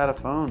never had a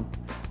phone.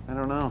 I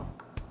don't know.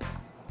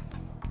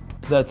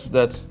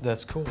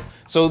 That's cool.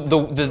 So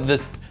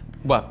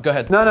what? Go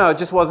ahead. No, it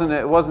just wasn't.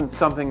 It wasn't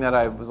something that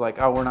I was like,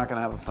 oh, we're not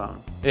gonna have a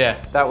phone. Yeah.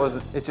 That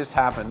wasn't. It just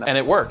happened. And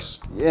it works.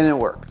 And it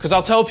worked. Because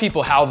I'll tell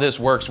people how this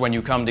works when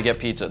you come to get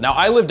pizza. Now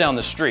I live down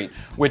the street,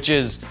 which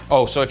is,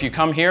 so if you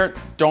come here,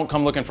 don't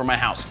come looking for my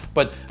house.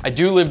 But I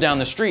do live down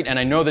the street, and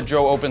I know that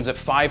Joe opens at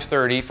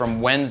 5:30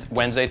 from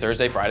Wednesday,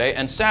 Thursday, Friday,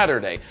 and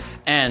Saturday.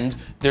 And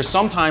there's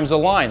sometimes a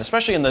line,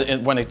 especially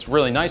when it's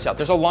really nice out.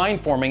 There's a line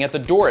forming at the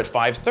door at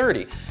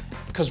 5:30.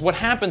 Because what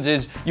happens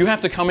is you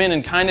have to come in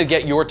and kind of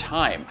get your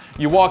time.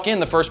 You walk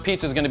in, the first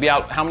pizza is going to be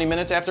out how many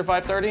minutes after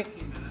 5:30?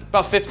 15 minutes.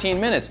 About 15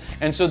 minutes.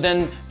 And so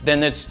then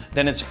it's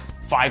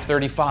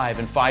 5:35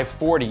 and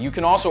 5:40. You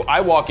can also,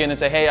 I walk in and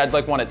say, hey, I'd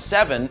like one at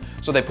 7.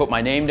 So they put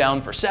my name down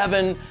for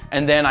 7,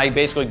 and then I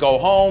basically go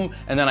home,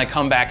 and then I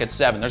come back at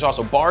 7. There's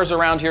also bars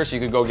around here, so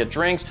you could go get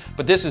drinks,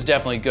 but this is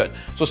definitely good.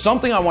 So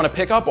something I want to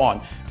pick up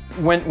on,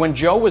 when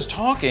Joe was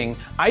talking,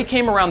 I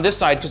came around this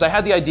side because I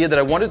had the idea that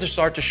I wanted to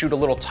start to shoot a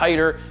little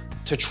tighter,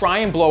 to try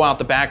and blow out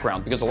the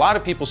background, because a lot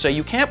of people say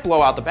you can't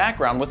blow out the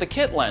background with a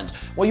kit lens.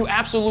 Well, you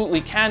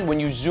absolutely can when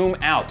you zoom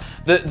out.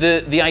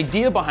 The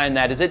idea behind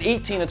that is at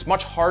 18, it's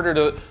much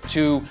harder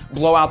to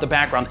blow out the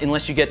background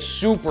unless you get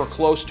super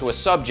close to a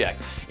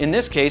subject. In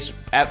this case,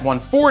 at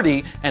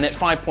 140 and at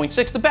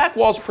 5.6, the back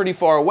wall's pretty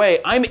far away.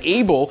 I'm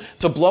able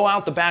to blow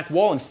out the back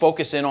wall and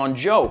focus in on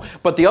Joe.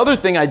 But the other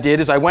thing I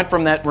did is I went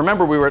from that,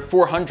 remember we were at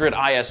 400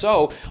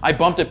 ISO, I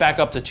bumped it back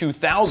up to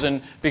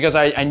 2000 because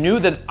I knew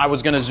that I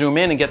was gonna zoom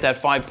in and get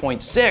that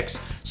 5.6.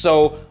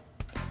 So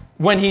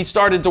when he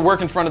started to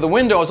work in front of the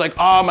window, I was like,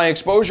 my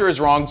exposure is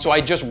wrong, so I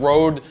just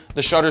rode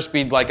the shutter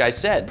speed like I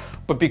said.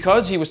 But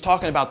because he was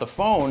talking about the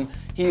phone,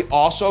 he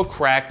also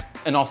cracked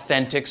an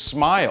authentic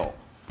smile.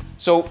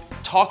 So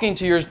talking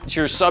to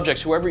your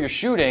subjects, whoever you're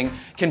shooting,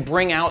 can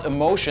bring out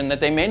emotion that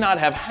they may not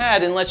have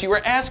had unless you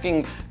were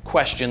asking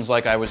questions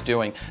like I was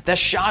doing. That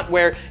shot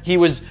where he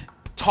was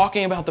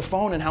talking about the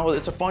phone and how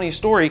it's a funny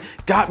story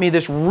got me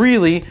this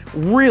really,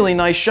 really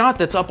nice shot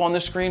that's up on the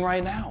screen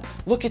right now.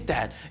 Look at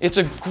that. It's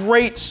a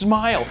great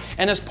smile.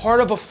 And as part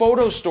of a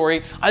photo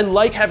story, I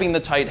like having the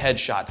tight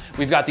headshot.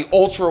 We've got the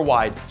ultra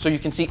wide, so you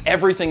can see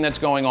everything that's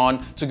going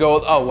on to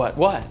go, oh,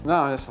 what? No,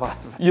 I'm just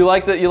laughing. You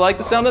like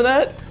the sound of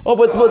that? Oh,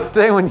 but look.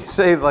 Today when you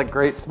say like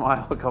great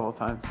smile a couple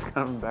times, it's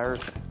kind of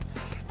embarrassing,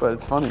 but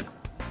it's funny.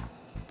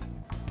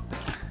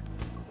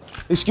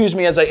 Excuse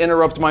me as I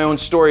interrupt my own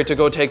story to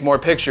go take more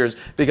pictures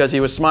because he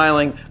was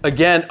smiling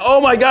again. Oh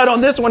my God,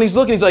 on this one he's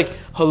looking, he's like,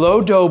 hello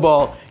dough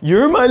ball,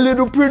 you're my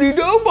little pretty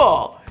dough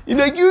ball. You're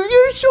like,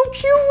 you're so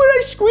cute when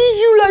I squeeze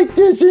you like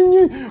this and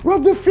you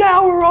rub the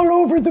flour all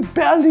over the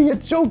belly,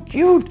 it's so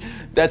cute.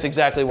 That's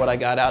exactly what I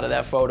got out of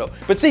that photo.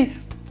 But see,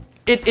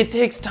 it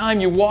takes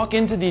time. You walk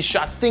into these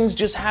shots, things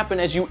just happen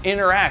as you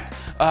interact.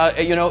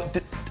 You know,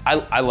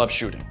 I love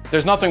shooting.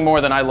 There's nothing more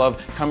than I love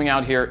coming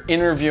out here,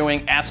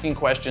 interviewing, asking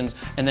questions,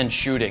 and then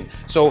shooting.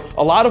 So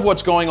a lot of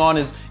what's going on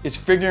is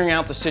figuring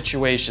out the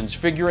situations,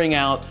 figuring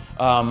out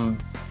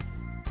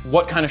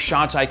what kind of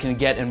shots I can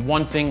get, and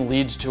one thing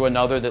leads to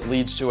another that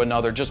leads to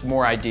another, just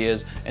more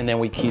ideas, and then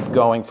we keep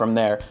going from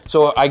there.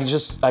 So I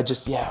just,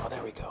 yeah,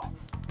 there we go.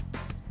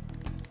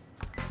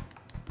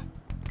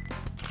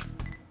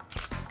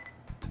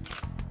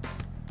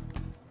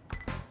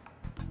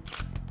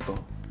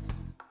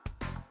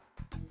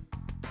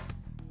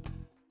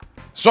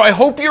 So I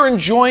hope you're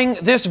enjoying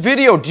this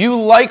video. Do you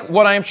like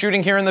what I am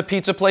shooting here in the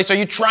pizza place? Are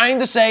you trying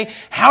to say,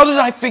 how did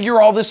I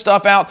figure all this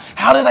stuff out?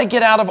 How did I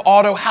get out of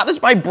auto? How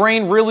does my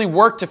brain really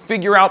work to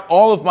figure out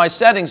all of my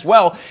settings?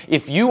 Well,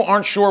 if you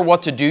aren't sure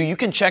what to do, you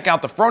can check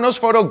out the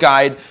FroKnowsPhoto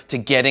guide to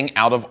getting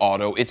out of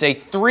auto. It's a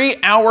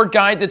 3-hour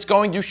guide that's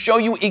going to show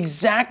you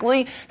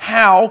exactly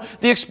how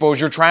the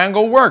exposure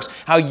triangle works,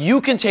 how you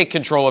can take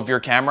control of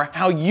your camera,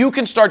 how you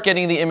can start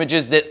getting the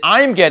images that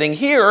I'm getting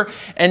here,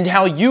 and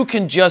how you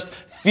can just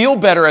feel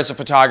better as a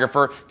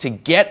photographer to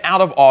get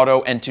out of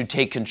auto and to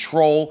take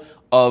control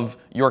of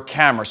your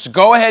camera. So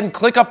go ahead and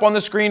click up on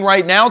the screen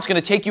right now. It's going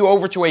to take you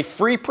over to a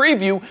free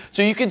preview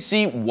so you can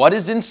see what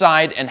is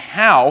inside and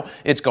how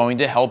it's going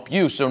to help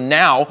you. So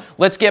now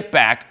let's get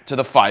back to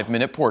the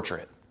 5-minute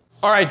portrait.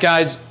 All right,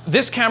 guys,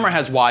 this camera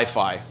has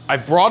Wi-Fi.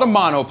 I've brought a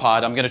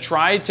monopod. I'm gonna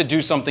try to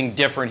do something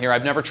different here.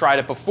 I've never tried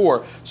it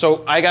before.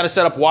 So I gotta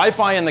set up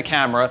Wi-Fi in the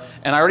camera,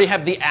 and I already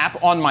have the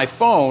app on my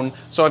phone,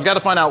 so I've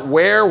gotta find out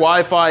where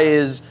Wi-Fi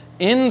is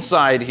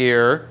inside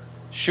here.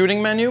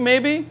 Shooting menu,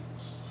 maybe?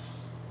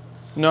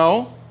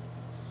 No?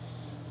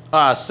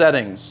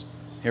 Settings.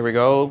 Here we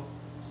go.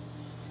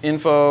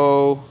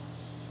 Info.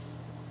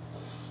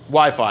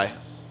 Wi-Fi.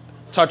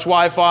 Touch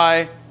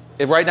Wi-Fi.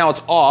 Right now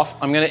it's off.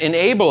 I'm going to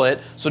enable it.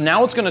 So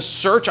now it's going to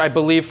search, I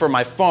believe, for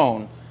my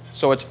phone.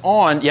 So it's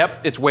on.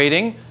 Yep, it's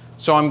waiting.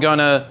 So I'm going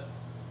to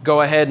go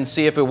ahead and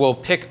see if it will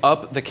pick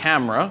up the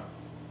camera.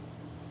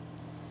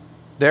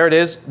 There it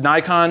is,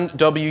 Nikon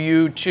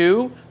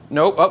WU2.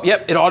 Nope. Oh,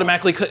 yep, it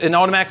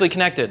automatically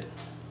connected.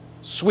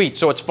 Sweet.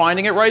 So it's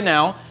finding it right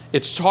now.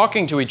 It's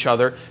talking to each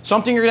other.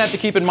 Something you're going to have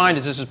to keep in mind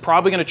is this is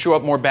probably going to chew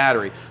up more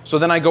battery. So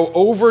then I go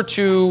over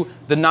to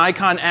the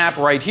Nikon app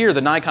right here,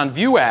 the Nikon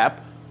View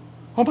app.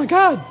 Oh my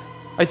God,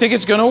 I think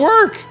it's gonna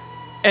work.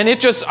 And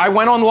I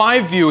went on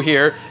live view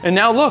here, and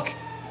now look,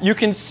 you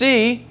can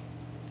see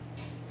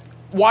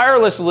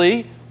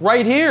wirelessly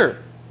right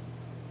here.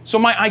 So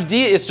my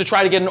idea is to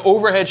try to get an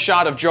overhead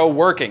shot of Joe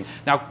working.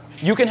 Now,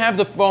 you can have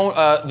the phone,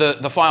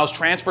 the files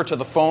transfer to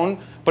the phone,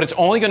 but it's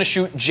only gonna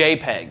shoot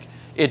JPEG.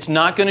 It's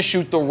not gonna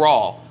shoot the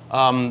RAW.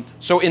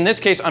 So in this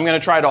case, I'm gonna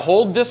try to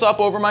hold this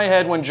up over my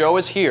head when Joe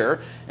is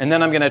here, and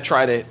then I'm gonna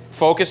try to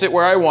focus it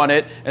where I want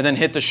it, and then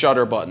hit the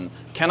shutter button.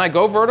 Can I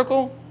go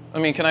vertical? I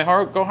mean, can I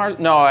go hard?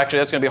 No, actually,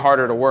 that's gonna be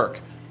harder to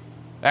work.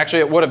 Actually,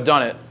 it would have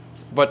done it,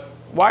 but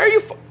why are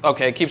you,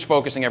 okay, it keeps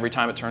focusing every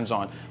time it turns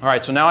on. All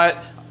right, so now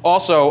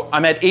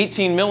I'm at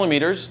 18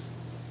 millimeters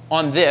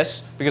on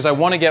this, because I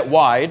wanna get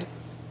wide,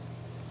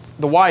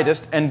 the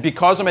widest, and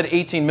because I'm at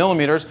 18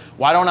 millimeters,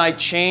 why don't I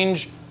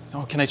change,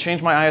 oh, can I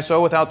change my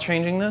ISO without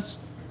changing this?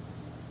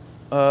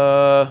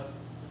 I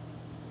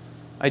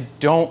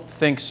don't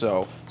think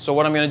so. So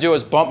what I'm gonna do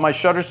is bump my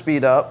shutter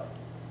speed up,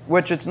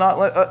 which it's not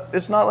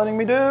letting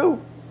me do.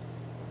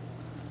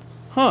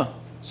 Huh,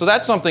 so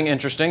that's something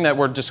interesting that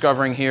we're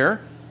discovering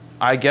here.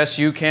 I guess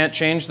you can't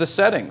change the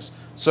settings.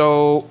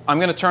 So I'm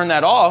gonna turn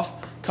that off,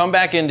 come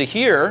back into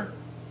here,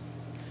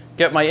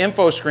 get my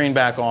info screen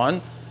back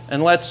on,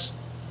 and let's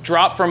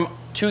drop from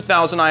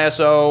 2000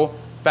 ISO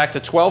back to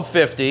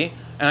 1250,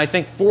 and I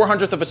think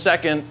 400th of a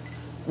second,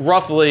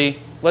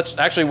 roughly.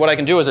 Actually, what I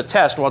can do is a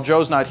test while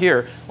Joe's not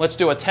here. Let's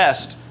do a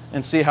test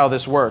and see how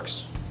this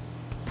works.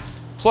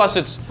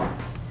 Plus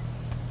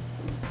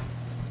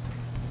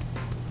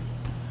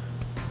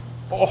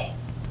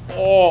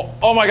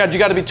oh my God, you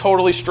gotta be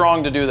totally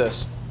strong to do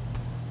this.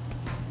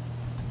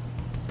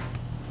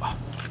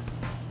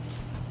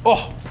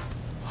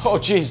 Oh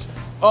geez.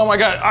 Oh my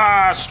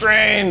God,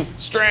 strain,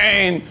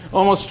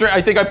 almost strain.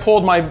 I think I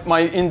pulled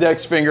my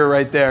index finger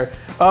right there.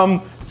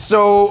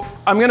 So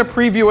I'm gonna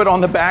preview it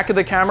on the back of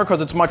the camera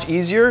because it's much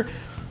easier.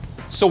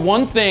 So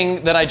one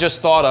thing that I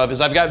just thought of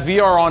is I've got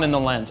VR on in the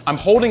lens. I'm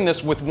holding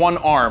this with one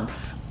arm.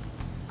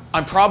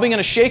 I'm probably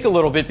gonna shake a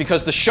little bit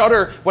because the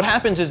shutter, what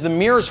happens is the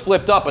mirror's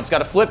flipped up. It's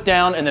gotta flip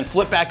down and then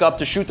flip back up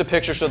to shoot the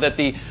picture so that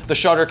the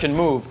shutter can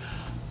move.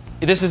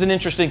 This is an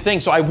interesting thing.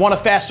 So I want a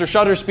faster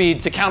shutter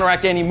speed to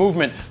counteract any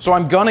movement. So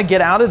I'm gonna get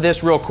out of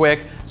this real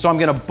quick. So I'm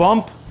going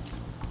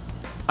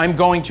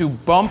to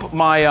bump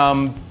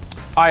my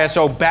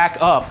ISO back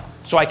up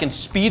so I can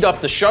speed up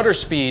the shutter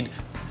speed.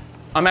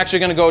 I'm actually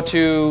gonna go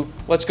to,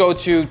 let's go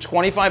to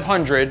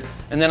 2500,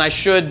 and then I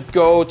should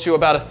go to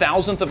about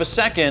 1,000th of a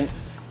second,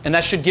 and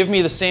that should give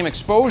me the same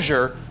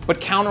exposure, but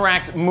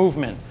counteract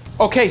movement.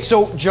 Okay,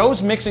 so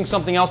Joe's mixing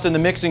something else in the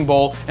mixing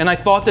bowl, and I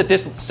thought that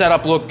this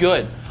setup looked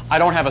good. I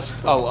don't have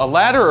a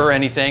ladder or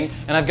anything,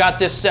 and I've got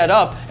this set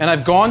up, and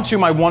I've gone to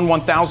my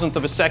 1/1000th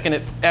of a second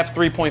at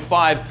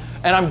f3.5,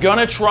 and I'm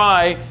gonna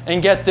try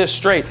and get this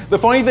straight. The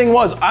funny thing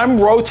was, I'm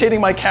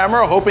rotating my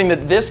camera hoping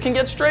that this can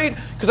get straight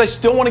because I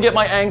still want to get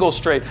my angle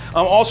straight.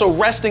 I'm also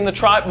resting the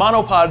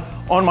monopod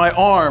on my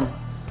arm.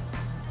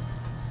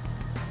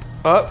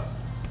 Up.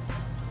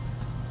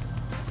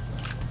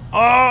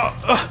 I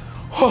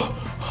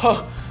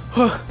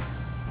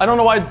don't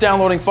know why it's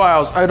downloading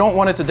files. I don't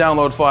want it to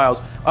download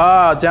files.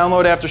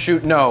 Download after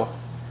shoot, no.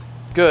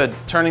 Good,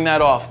 turning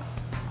that off.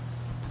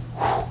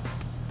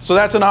 So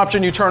that's an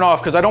option you turn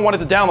off because I don't want it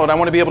to download. I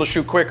want to be able to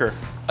shoot quicker.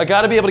 I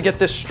got to be able to get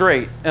this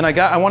straight, and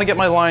I want to get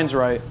my lines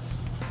right.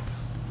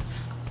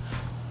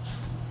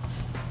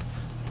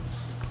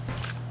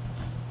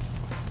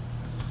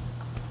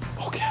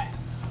 Okay.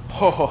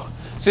 Oh.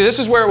 See, this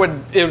is where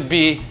it would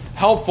be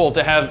helpful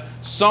to have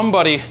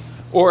somebody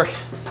or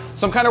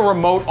some kind of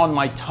remote on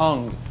my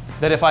tongue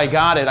that if I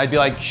got it, I'd be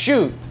like,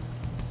 shoot,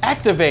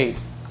 activate,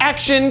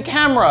 action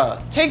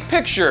camera, take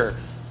picture.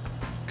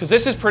 Because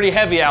this is pretty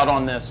heavy out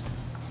on this.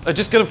 I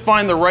just gotta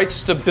find the right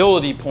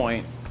stability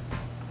point.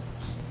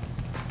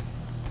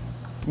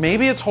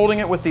 Maybe it's holding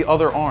it with the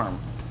other arm.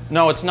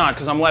 No, it's not,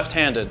 because I'm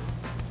left-handed.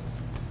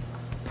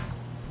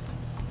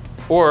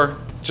 Or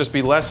just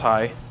be less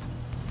high.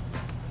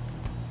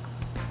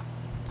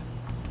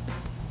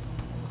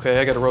 Okay,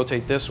 I gotta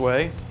rotate this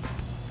way.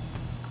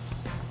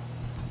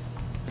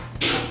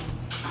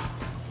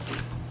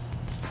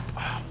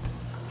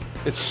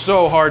 It's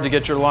so hard to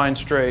get your line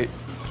straight.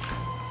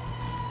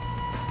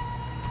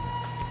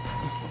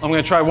 I'm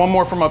gonna try one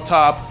more from up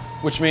top,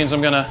 which means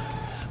I'm gonna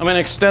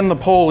extend the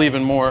pole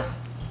even more.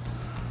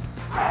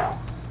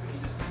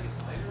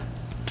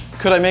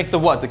 Could I make the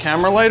what? The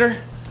camera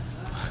lighter?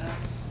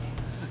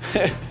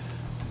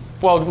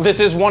 Well, this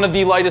is one of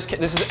the lightest,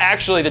 this is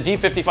actually, the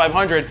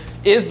D5500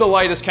 is the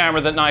lightest camera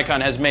that Nikon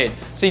has made.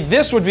 See,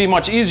 this would be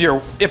much easier.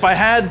 If I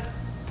had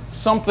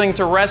something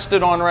to rest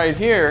it on right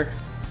here,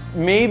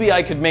 maybe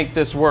I could make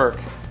this work.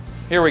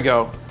 Here we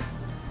go.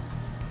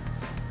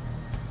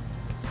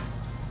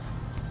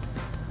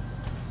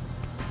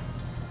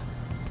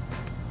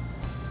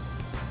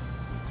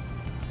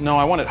 No,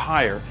 I want it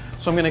higher.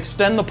 So I'm gonna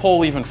extend the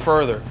pole even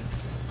further.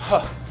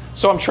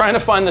 So I'm trying to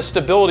find the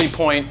stability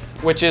point,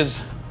 which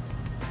is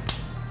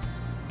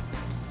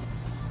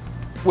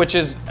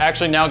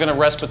actually now gonna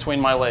rest between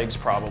my legs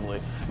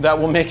probably. That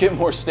will make it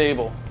more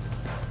stable.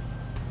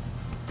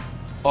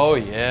 Oh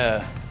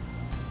yeah.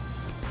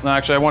 No,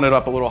 actually I want it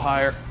up a little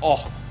higher.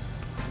 Oh,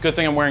 good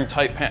thing I'm wearing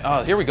tight pants.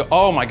 Oh, here we go.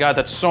 Oh my God,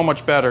 that's so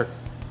much better.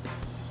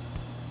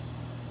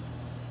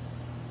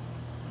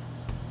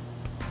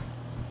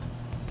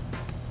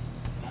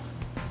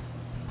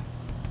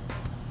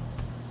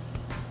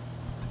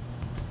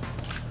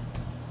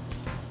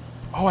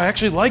 Oh, I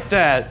actually like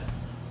that.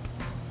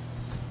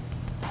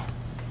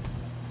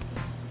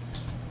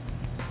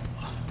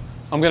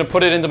 I'm gonna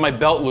put it into my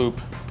belt loop.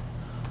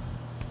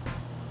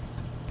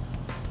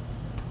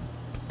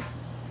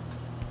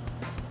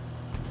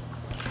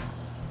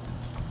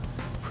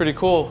 Pretty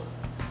cool.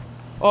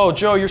 Oh,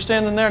 Joe, you're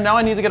standing there. Now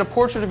I need to get a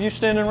portrait of you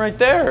standing right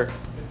there. Good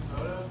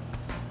photo?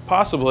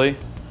 Possibly.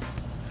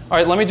 All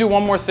right, let me do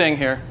one more thing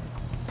here.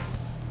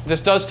 This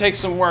does take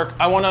some work.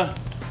 I wanna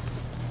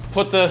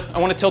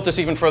tilt this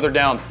even further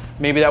down.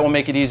 Maybe that will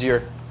make it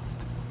easier.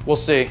 We'll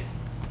see.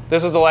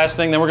 This is the last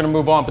thing, then we're gonna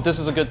move on, but this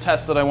is a good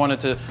test that I wanted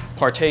to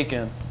partake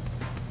in.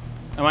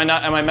 Am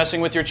I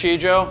messing with your chi,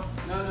 Joe?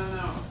 No, no,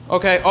 no.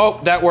 Okay, oh,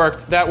 that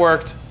worked, that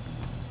worked.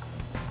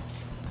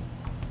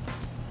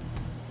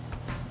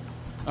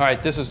 All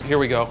right, here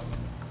we go.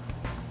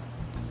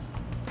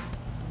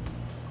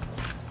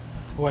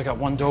 Oh, I got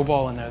one dough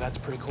ball in there, that's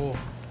pretty cool.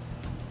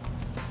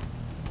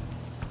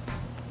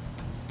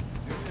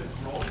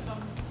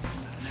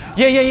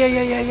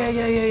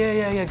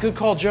 Yeah, good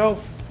call, Joe.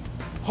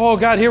 Oh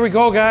God, here we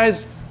go,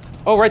 guys.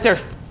 Oh, right there.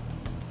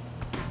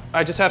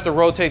 I just have to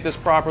rotate this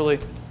properly.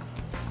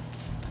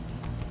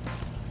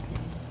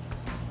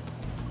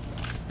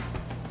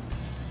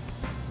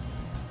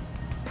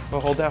 Oh,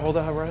 hold that,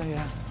 right,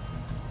 yeah.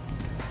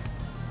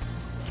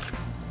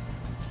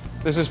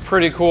 This is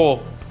pretty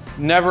cool.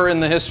 Never in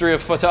the history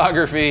of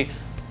photography,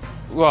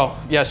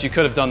 well, yes, you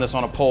could have done this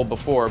on a pole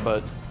before,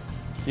 but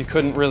you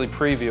couldn't really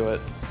preview it.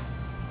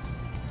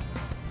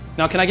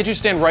 Now, can I get you to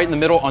stand right in the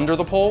middle under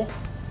the pole?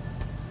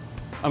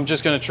 I'm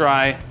just gonna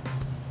try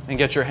and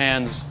get your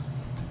hands.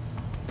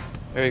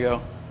 There you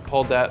go.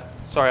 Hold that.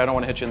 Sorry, I don't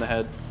want to hit you in the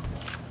head.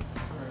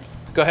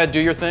 Go ahead, do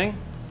your thing.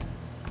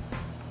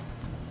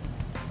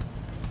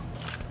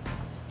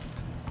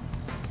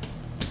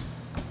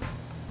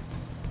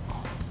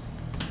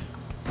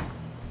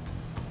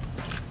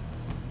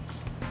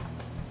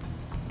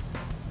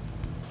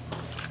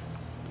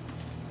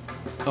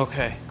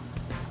 Okay.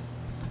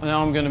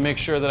 Now I'm going to make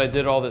sure that I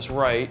did all this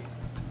right.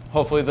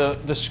 Hopefully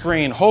the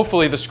screen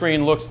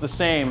looks the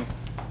same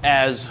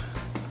as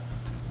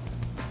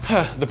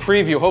the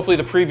preview. Hopefully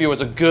the preview is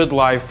a good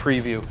live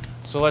preview.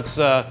 So let's,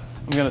 I'm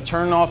going to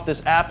turn off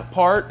this app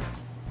part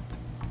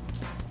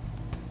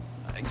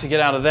to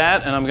get out of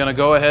that, and I'm going to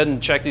go ahead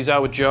and check these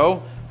out with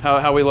Joe. How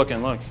are we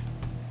looking? Look.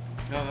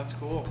 No, that's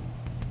cool.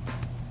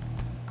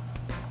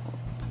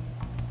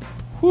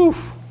 Whew.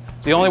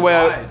 The only way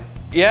wide.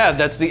 Yeah,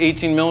 that's the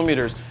 18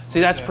 millimeters. See,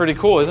 that's pretty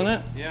cool, isn't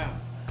it? Yeah.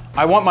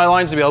 I want my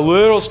lines to be a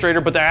little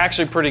straighter, but they're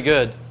actually pretty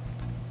good.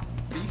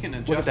 But you can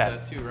Look adjust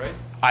at that too, right?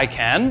 I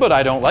can, but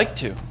I don't like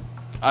to.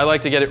 I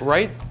like to get it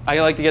right. I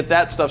like to get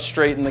that stuff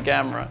straight in the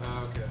camera.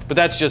 Okay. But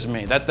that's just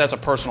me. That's a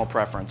personal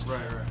preference.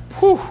 Right.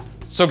 Whew.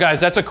 So guys,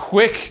 that's a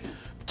quick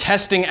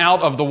testing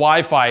out of the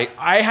Wi-Fi.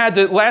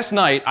 Last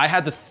night, I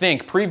had to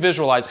think,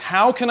 pre-visualize,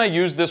 how can I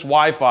use this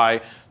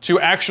Wi-Fi to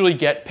actually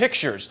get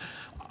pictures?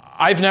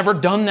 I've never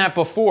done that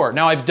before.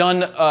 Now I've done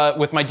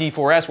with my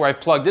D4S where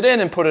I've plugged it in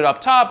and put it up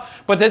top,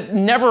 but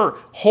never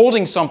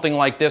holding something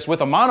like this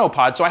with a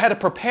monopod, so I had to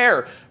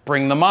prepare.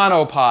 Bring the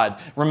monopod,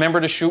 remember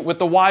to shoot with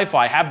the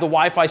Wi-Fi, have the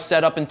Wi-Fi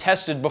set up and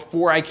tested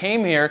before I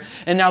came here,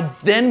 and now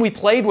then we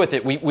played with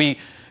it.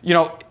 You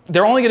know,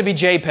 they're only gonna be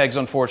JPEGs,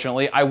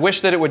 unfortunately. I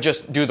wish that it would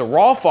just do the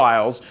RAW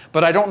files,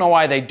 but I don't know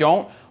why they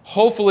don't.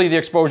 Hopefully the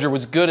exposure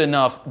was good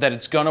enough that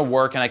it's gonna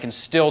work and I can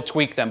still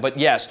tweak them. But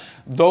yes,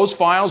 those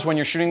files when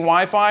you're shooting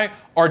Wi-Fi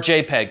are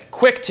JPEG.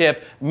 Quick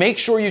tip, make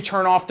sure you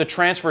turn off the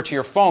transfer to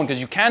your phone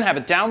because you can have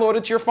it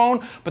downloaded to your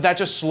phone, but that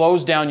just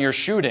slows down your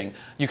shooting.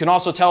 You can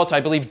also tell it to,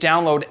 I believe,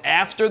 download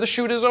after the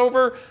shoot is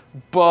over,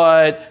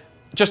 but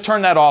just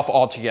turn that off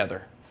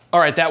altogether.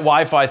 All right, that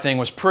Wi-Fi thing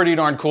was pretty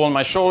darn cool and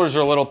my shoulders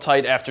are a little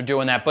tight after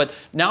doing that, but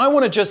now I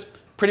wanna just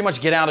pretty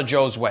much get out of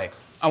Joe's way.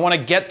 I wanna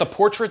get the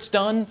portraits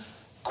done,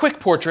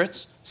 quick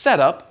portraits, set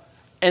up,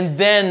 and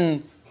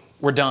then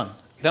we're done.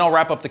 Then I'll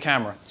wrap up the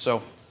camera.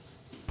 So,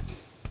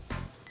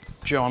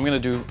 Joe, I'm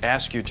gonna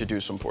ask you to do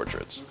some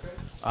portraits.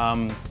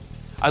 Okay.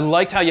 I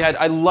liked how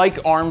I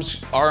like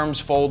arms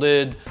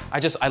folded.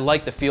 I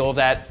like the feel of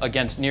that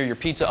against near your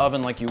pizza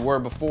oven like you were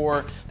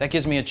before. That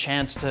gives me a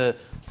chance to,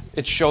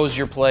 it shows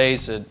your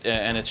place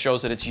and it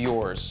shows that it's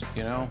yours,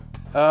 you know?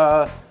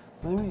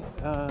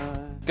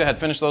 Go ahead,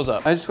 finish those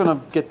up. I just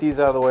want to get these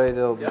out of the way.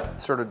 They'll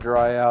sort of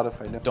dry out if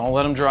I don't. Don't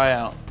let them dry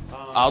out.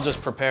 I'll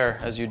just prepare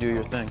as you do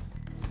your thing.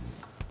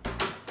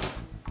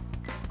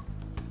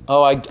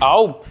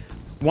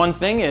 One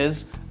thing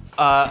is,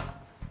 I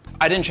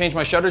didn't change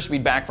my shutter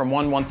speed back from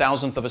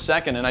 1/1000th of a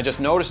second and I just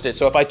noticed it.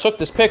 So if I took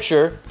this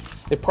picture,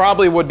 it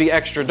probably would be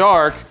extra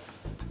dark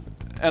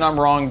and I'm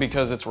wrong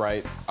because it's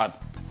right.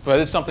 But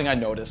it's something I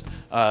noticed.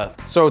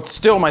 So it's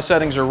still my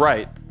settings are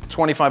right.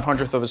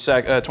 2500th of a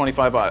sec,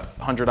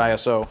 2500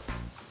 ISO.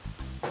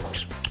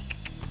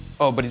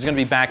 Oh, but he's gonna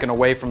be backing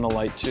away from the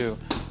light too.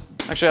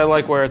 Actually, I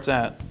like where it's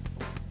at.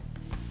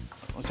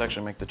 Let's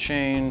actually make the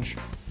change.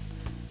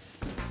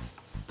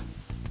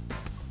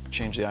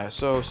 Change the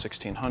ISO,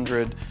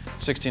 1600.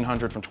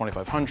 1600 from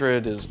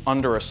 2500 is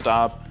under a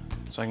stop,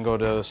 so I can go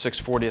to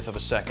 6/40th of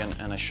a second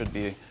and I should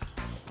be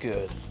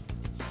good.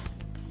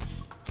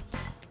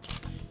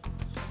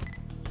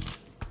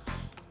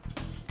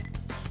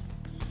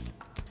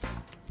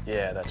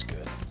 Yeah, that's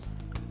good.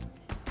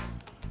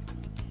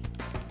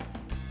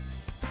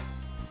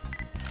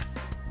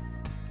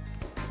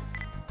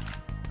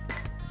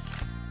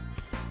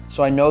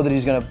 So I know that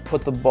he's gonna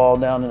put the ball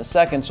down in a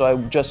second, so I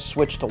just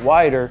switch to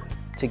wider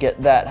to get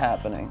that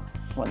happening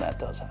when that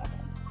does happen.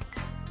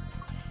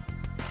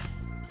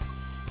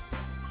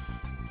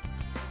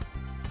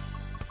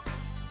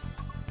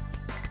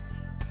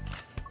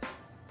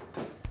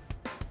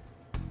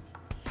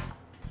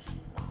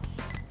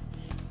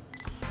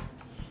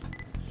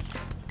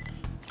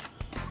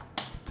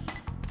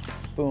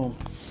 Boom.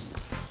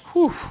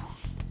 Whew.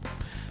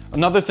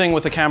 Another thing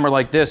with a camera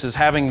like this is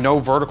having no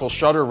vertical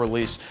shutter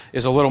release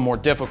is a little more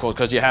difficult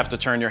because you have to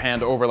turn your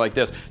hand over like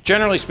this.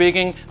 Generally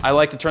speaking, I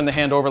like to turn the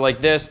hand over like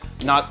this,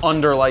 not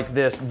under like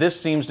this. This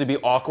seems to be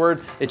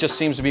awkward. It just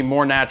seems to be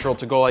more natural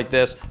to go like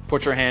this,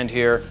 put your hand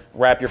here,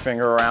 wrap your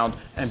finger around,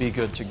 and be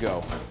good to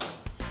go.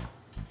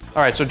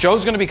 All right, so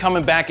Joe's gonna be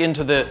coming back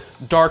into the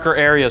darker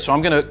area, so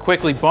I'm gonna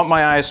quickly bump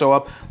my ISO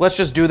up. Let's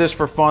just do this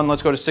for fun.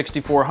 Let's go to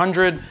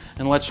 6400,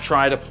 and let's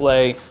try to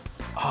play,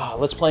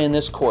 let's play in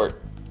this court.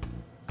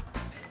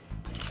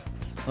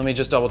 Let me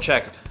just double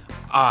check.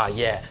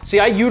 Yeah.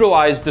 See, I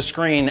utilize the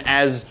screen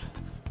as,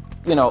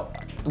 you know,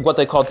 what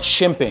they call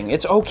chimping.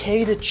 It's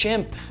okay to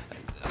chimp,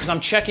 because I'm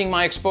checking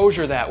my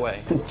exposure that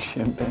way.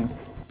 Chimping.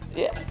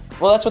 Yeah,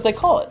 well, that's what they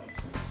call it.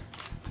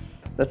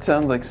 That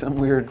sounds like some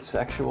weird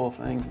sexual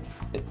thing.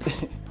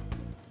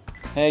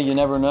 Hey, you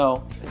never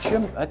know.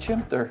 I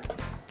chimped her.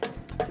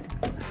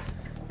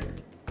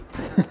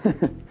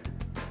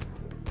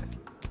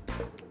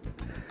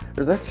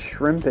 Or is that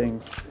shrimping?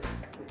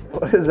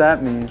 What does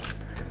that mean?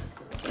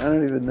 I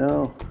don't even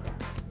know.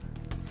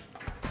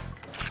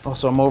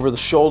 Also, I'm over the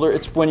shoulder.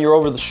 It's when you're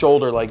over the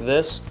shoulder like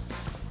this.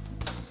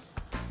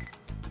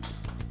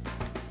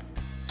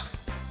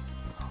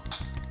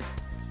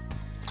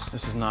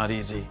 This is not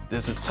easy.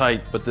 This is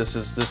tight, but this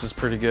is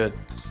pretty good.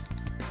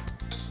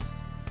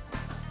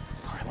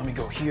 All right, let me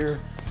go here.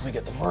 Let me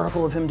get the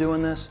vertical of him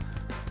doing this.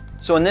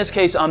 So in this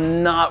case,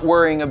 I'm not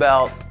worrying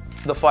about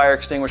the fire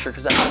extinguisher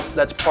because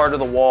that's part of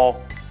the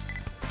wall.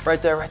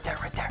 Right there, right there,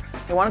 right there.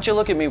 Hey, why don't you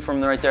look at me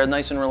from right there,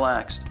 nice and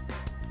relaxed.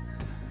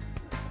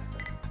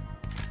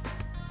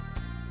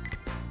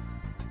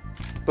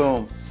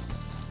 Boom.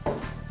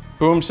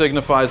 Boom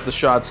signifies the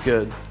shot's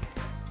good.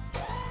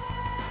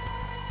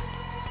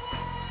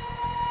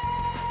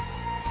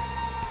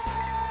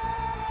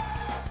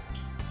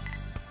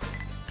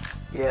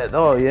 Yeah,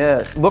 oh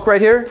yeah. Look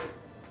right here.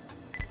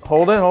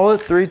 Hold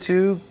it, 3,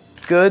 2,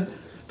 good.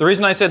 The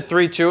reason I said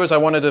 3, 2 is I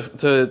wanted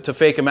to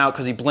fake him out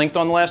because he blinked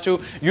on the last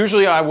two.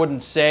 Usually I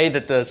wouldn't say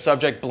that the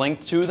subject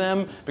blinked to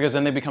them because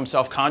then they become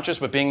self-conscious,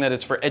 but being that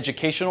it's for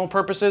educational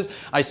purposes,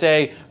 I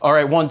say, all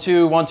right, 1,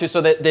 2, 1, 2, so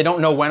that they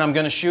don't know when I'm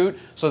gonna shoot,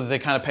 so that they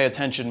kind of pay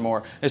attention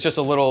more. It's just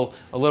a little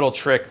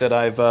trick that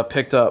I've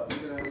picked up.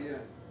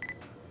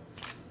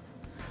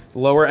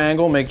 Lower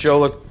angle, make Joe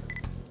look,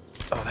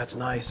 oh, that's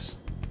nice.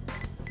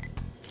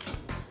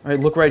 All right,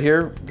 look right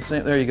here,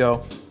 there you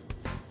go.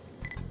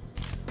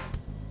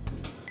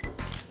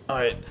 All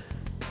right,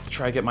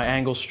 try to get my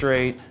angle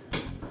straight.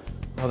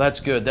 Oh, that's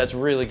good. That's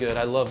really good.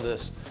 I love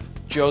this.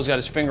 Joe's got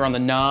his finger on the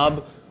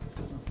knob.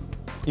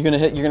 You're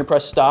gonna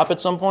press stop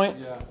at some point?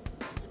 Yeah.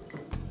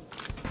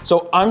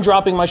 So I'm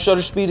dropping my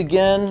shutter speed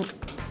again.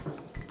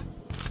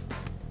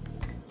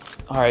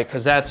 All right,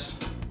 because that's,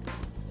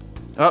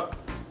 oh,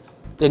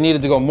 it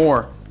needed to go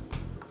more.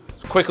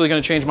 Quickly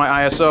gonna change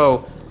my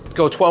ISO.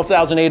 Go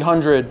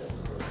 12,800.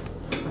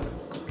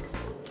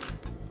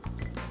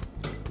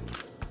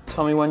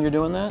 Tell me when you're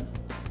doing that.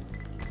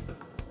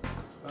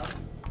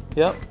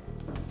 Yep.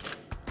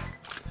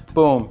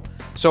 Boom.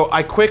 So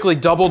I quickly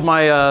doubled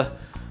my,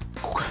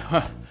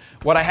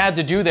 what I had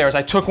to do there is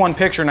I took one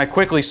picture and I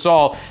quickly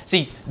saw,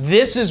 see,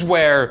 this is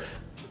where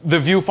the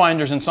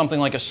viewfinders in something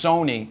like a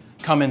Sony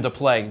come into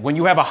play. When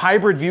you have a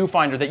hybrid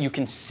viewfinder that you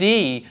can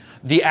see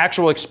the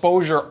actual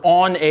exposure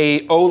on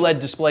a OLED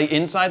display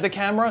inside the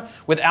camera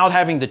without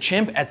having to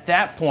chimp, at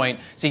that point,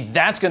 see,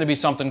 that's gonna be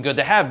something good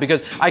to have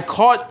because I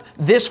caught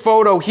this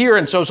photo here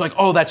and so it's like,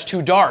 oh, that's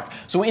too dark.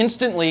 So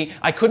instantly,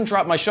 I couldn't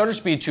drop my shutter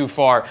speed too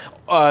far.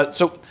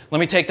 So let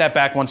me take that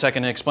back 1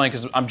 second and explain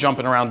because I'm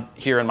jumping around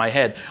here in my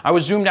head. I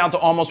was zoomed out to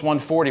almost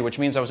 140, which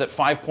means I was at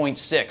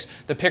 5.6.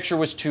 The picture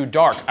was too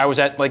dark. I was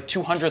at like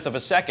 200th of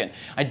a second.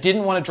 I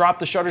didn't want to drop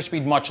the shutter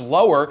speed much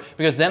lower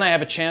because then I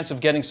have a chance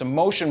of getting some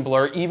motion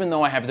blur even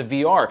though I have the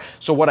VR.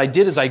 So what I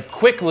did is I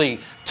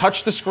quickly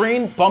touched the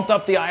screen, bumped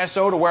up the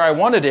ISO to where I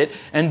wanted it,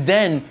 and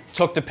then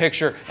took the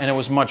picture and it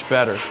was much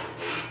better.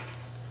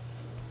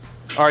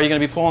 Are you gonna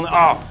be pulling?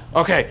 Oh,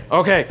 okay,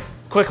 okay.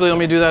 Quickly, let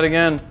me do that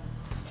again.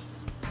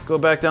 Go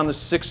back down to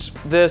 6,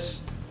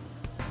 this.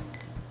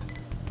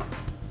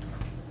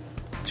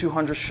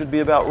 200 should be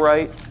about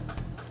right.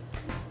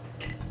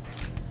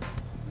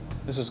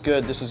 This is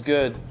good, this is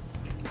good.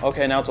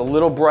 Okay, now it's a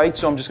little bright,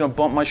 so I'm just gonna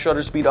bump my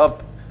shutter speed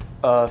up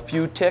a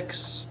few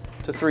ticks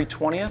to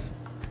 3/20th.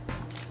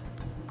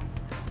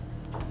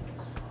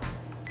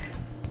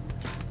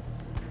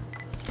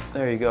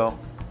 There you go.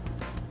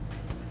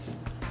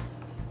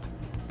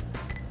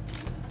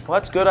 Well,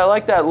 that's good. I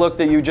like that look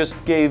that you just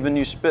gave and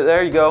you spit.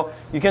 There you go.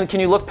 Can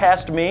you look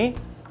past me?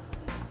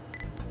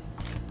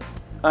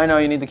 I know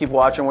you need to keep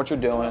watching what you're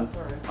doing.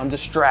 I'm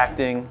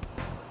distracting.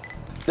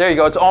 There you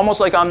go. It's almost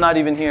like I'm not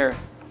even here.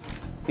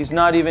 He's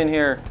not even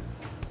here.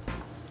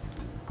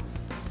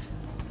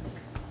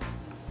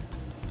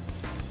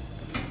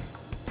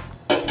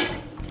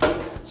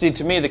 See,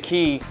 to me, the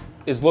key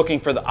is looking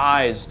for the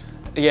eyes.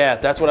 Yeah,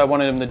 that's what I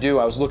wanted him to do.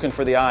 I was looking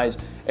for the eyes.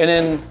 And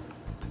then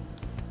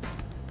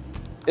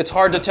it's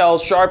hard to tell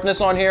sharpness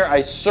on here.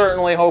 I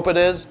certainly hope it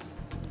is.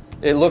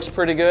 It looks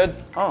pretty good.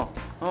 Oh,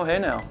 hey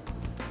now.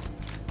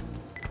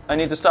 I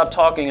need to stop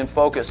talking and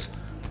focus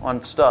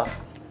on stuff.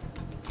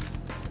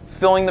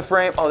 Filling the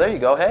frame. Oh, there you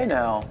go. Hey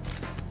now.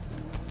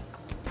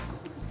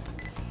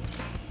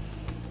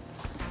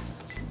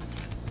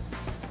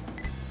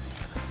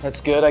 That's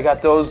good. I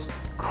got those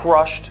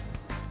crushed.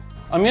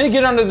 I'm gonna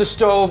get under the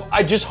stove.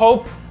 I just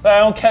hope that I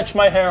don't catch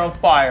my hair on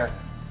fire.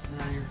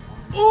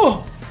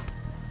 Ooh!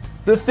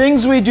 The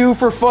things we do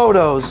for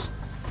photos.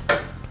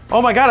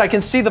 Oh my God, I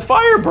can see the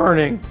fire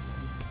burning.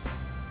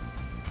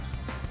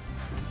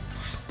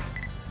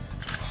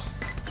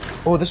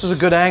 Oh, this is a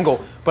good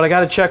angle, but I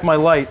gotta check my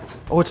light.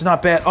 Oh, it's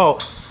not bad. Oh,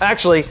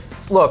 actually,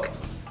 look.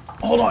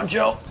 Hold on,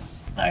 Joe.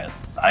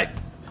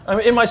 I'm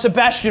in my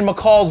Sebastian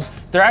McCall's,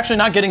 they're actually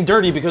not getting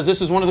dirty because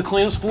this is one of the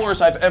cleanest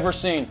floors I've ever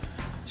seen.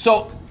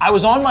 So I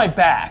was on my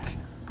back.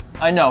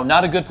 I know,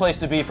 not a good place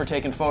to be for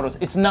taking photos.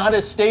 It's not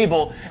as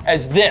stable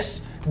as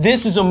this.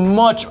 This is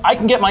I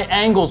can get my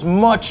angles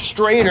much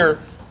straighter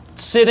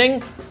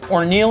sitting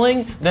or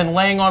kneeling than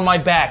laying on my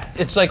back.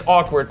 It's like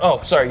awkward.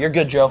 Oh, sorry, you're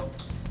good, Joe.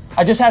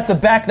 I just have to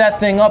back that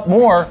thing up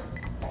more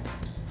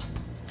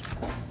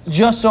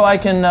just so I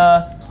can,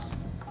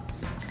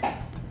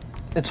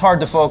 it's hard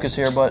to focus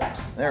here, but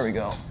there we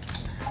go.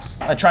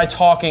 I try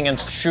talking and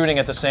shooting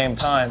at the same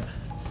time.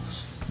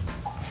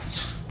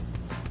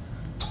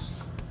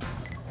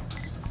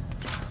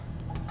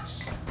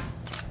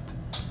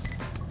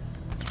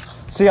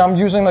 See, I'm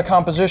using the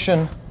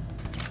composition,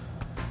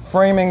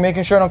 framing,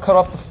 making sure I don't cut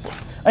off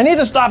the... I need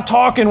to stop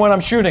talking when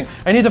I'm shooting.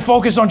 I need to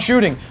focus on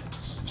shooting.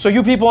 So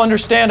you people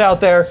understand out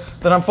there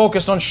that I'm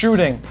focused on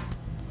shooting.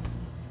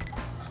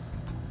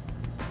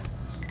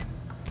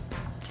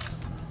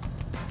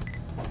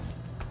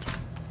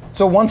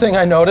 So one thing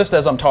I noticed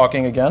as I'm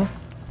talking again.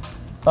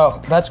 Oh,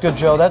 that's good,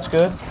 Joe, that's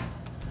good.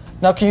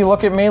 Now can you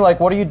look at me like,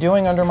 what are you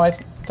doing under my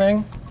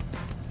thing?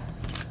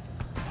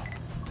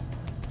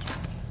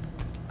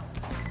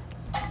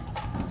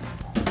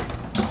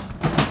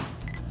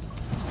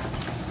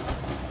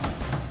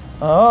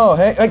 Oh,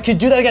 hey, can you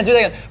do that again, do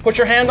that again. Put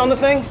your hand on the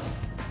thing.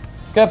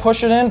 Gotta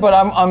push it in, but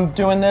I'm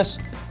doing this.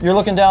 You're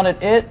looking down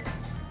at it.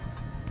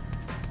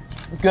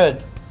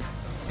 Good,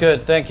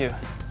 good, thank you.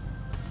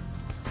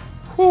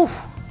 Whew.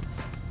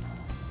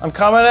 I'm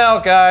coming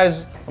out,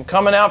 guys. I'm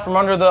coming out from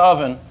under the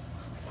oven.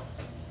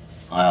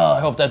 Oh,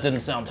 I hope that didn't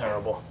sound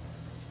terrible.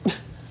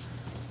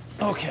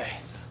 Okay,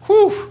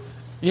 whew,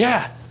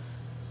 yeah.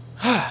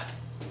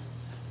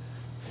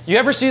 You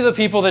ever see the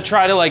people that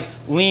try to like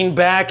lean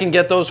back and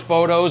get those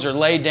photos or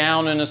lay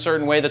down in a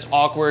certain way that's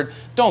awkward?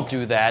 Don't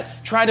do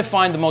that. Try to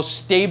find the most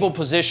stable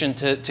position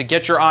to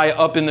get your eye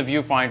up in the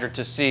viewfinder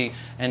to see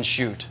and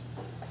shoot.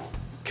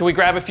 Can we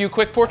grab a few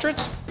quick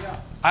portraits?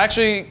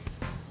 Yeah.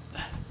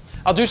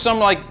 I'll do some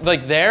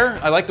like there.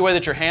 I like the way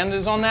that your hand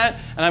is on that,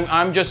 and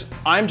I'm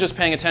just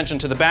paying attention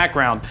to the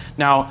background.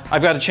 Now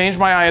I've got to change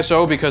my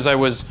ISO because I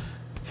was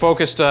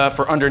focused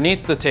for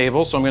underneath the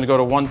table, so I'm going to go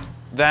to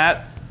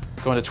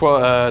going to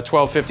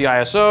 1250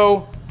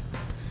 ISO.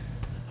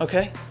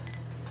 Okay,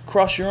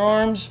 cross your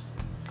arms.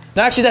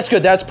 Now, actually, that's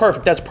good. That's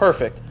perfect. That's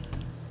perfect.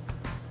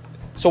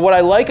 So what I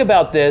like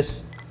about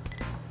this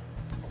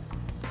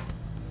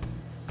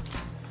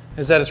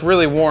is that it's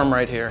really warm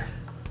right here.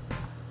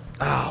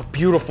 Ah,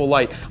 beautiful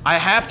light. I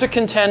have to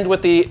contend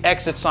with the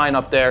exit sign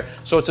up there,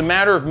 so it's a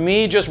matter of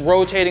me just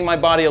rotating my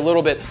body a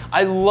little bit.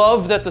 I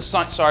love that the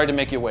sign, sorry to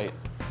make you wait.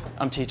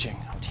 I'm teaching.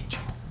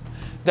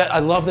 I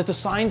love that the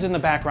sign's in the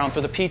background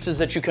for the pizzas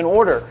that you can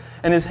order.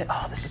 And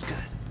oh, this is good.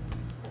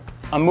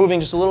 I'm moving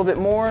just a little bit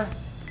more.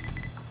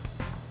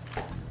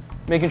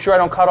 Making sure I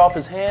don't cut off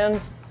his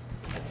hands.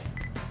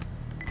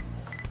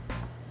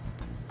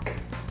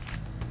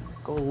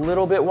 Go a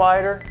little bit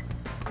wider.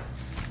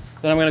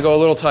 Then I'm gonna go a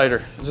little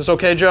tighter. Is this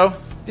okay, Joe?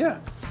 Yeah.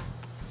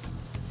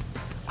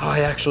 Oh, I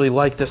actually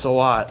like this a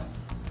lot.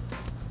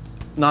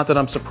 Not that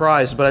I'm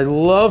surprised, but I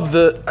love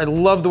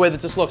the way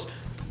that this looks.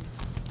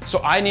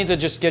 So I need to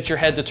just get your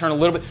head to turn a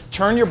little bit.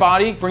 Turn your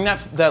body, bring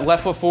that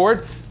left foot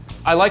forward.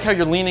 I like how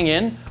you're leaning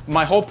in.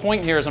 My whole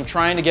point here is I'm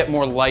trying to get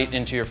more light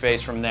into your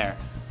face from there.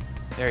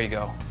 There you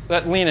go.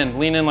 Lean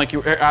in like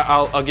you,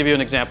 I'll give you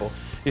an example.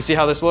 You see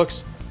how this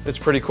looks? It's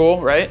pretty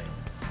cool, right?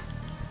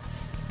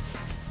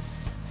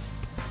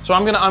 So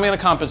I'm gonna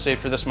compensate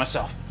for this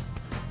myself.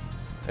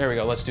 There we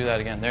go, let's do that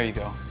again. There you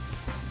go.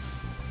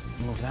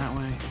 Move that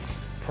way,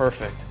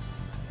 perfect.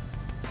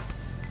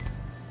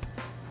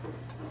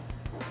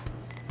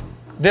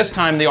 This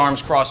time the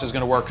arms cross is going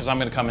to work because I'm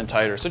going to come in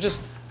tighter. So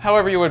just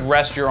however you would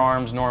rest your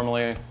arms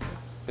normally.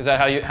 Is that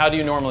how do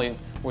you normally,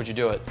 would you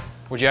do it?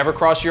 Would you ever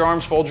cross your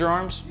arms, fold your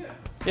arms? Yeah.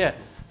 Yeah,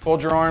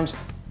 fold your arms.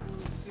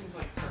 Seems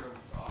like sort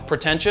of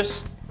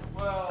pretentious?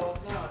 Well,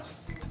 no, it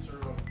just seems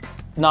sort of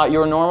not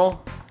your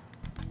normal?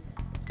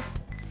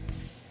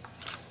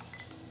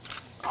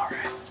 All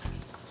right.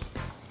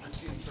 That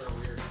seems sort of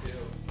weird too.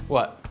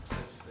 What?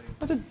 This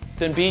thing.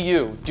 Then be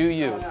you, do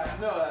you.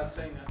 No, I'm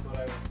saying that's what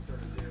I would sort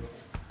of do.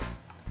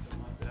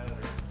 Something like that or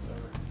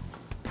whatever.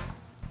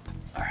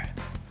 All right.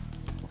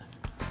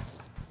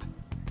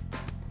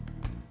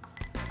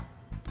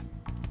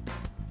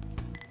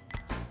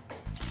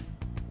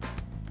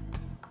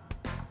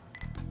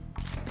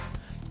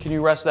 Can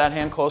you rest that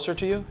hand closer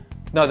to you?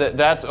 No,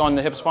 that's on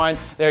the hips fine.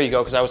 There you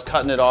go, because I was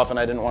cutting it off and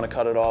I didn't want to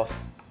cut it off.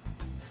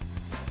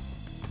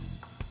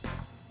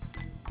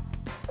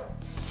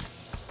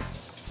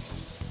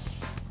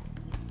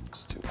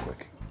 Just do a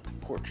quick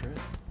portrait.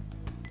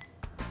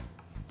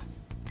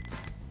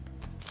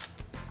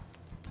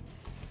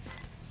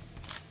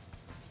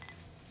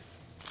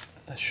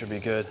 That should be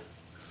good.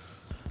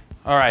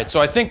 All right, so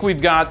I think we've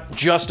got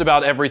just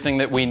about everything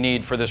that we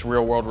need for this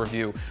real world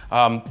review.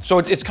 So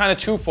it's kind of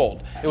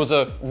twofold. It was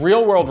a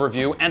real world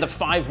review and a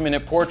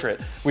 5-minute portrait.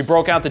 We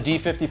broke out the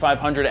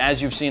D5500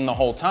 as you've seen the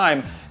whole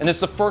time, and it's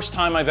the first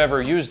time I've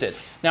ever used it.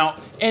 Now,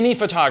 any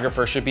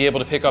photographer should be able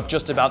to pick up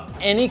just about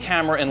any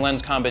camera and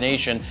lens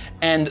combination,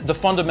 and the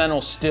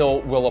fundamentals still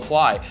will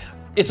apply.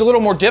 It's a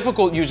little more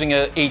difficult using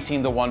a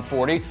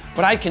 18-140,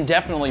 but I can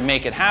definitely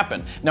make it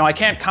happen. Now, I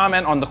can't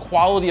comment on the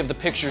quality of the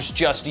pictures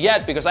just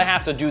yet because I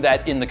have to do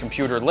that in the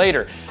computer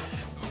later.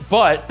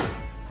 But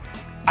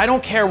I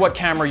don't care what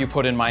camera you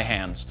put in my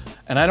hands,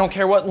 and I don't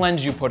care what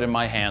lens you put in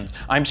my hands.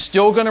 I'm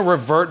still gonna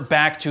revert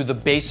back to the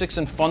basics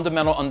and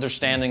fundamental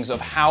understandings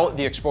of how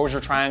the exposure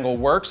triangle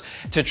works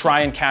to try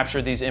and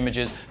capture these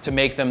images to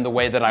make them the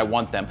way that I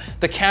want them.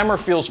 The camera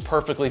feels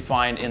perfectly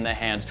fine in the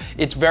hands.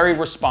 It's very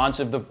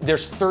responsive.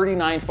 There's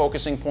 39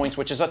 focusing points,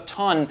 which is a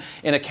ton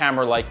in a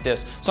camera like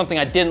this. Something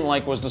I didn't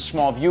like was the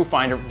small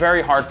viewfinder.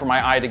 Very hard for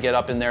my eye to get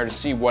up in there to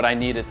see what I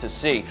needed to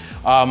see.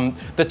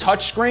 The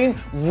touch screen,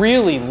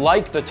 really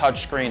like the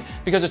touch screen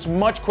because it's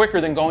much quicker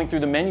than going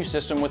through the menu system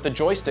system with the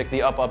joystick,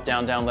 the up, up,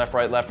 down, down, left,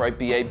 right,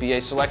 BA, BA,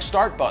 select,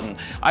 start button.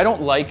 I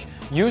don't like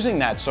using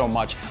that so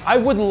much. I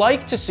would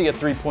like to see a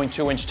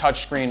 3.2-inch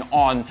touchscreen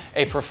on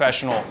a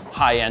professional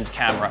high-end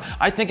camera.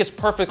 I think it's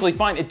perfectly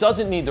fine. It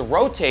doesn't need to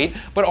rotate,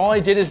 but all I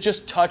did is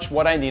just touch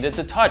what I needed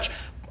to touch.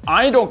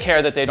 I don't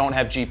care that they don't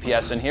have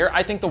GPS in here.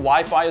 I think the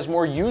Wi-Fi is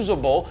more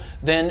usable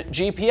than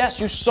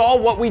GPS. You saw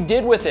what we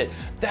did with it.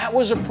 That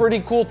was a pretty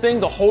cool thing,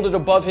 to hold it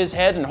above his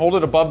head and hold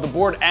it above the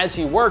board as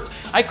he worked.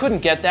 I couldn't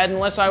get that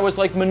unless I was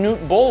like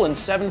Manute Bull and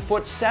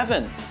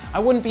 7'7". I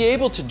wouldn't be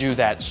able to do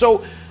that.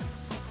 So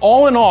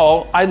all in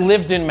all, I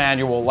lived in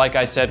manual, like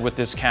I said, with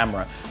this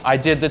camera. I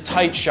did the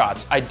tight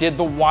shots, I did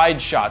the wide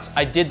shots,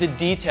 I did the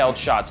detailed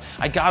shots,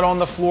 I got on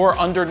the floor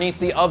underneath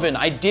the oven.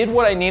 I did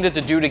what I needed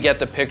to do to get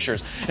the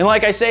pictures. And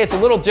like I say, it's a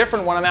little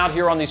different when I'm out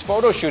here on these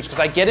photo shoots, because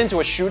I get into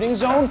a shooting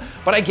zone,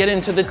 but I get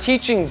into the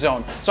teaching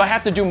zone. So I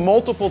have to do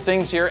multiple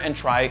things here and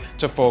try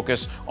to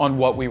focus on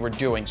what we were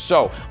doing.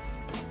 So,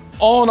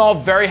 all in all,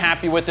 very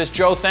happy with this.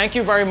 Joe, thank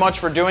you very much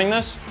for doing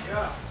this.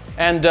 Yeah.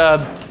 And,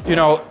 you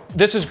know,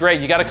 this is great.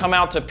 You got to come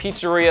out to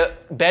Pizzeria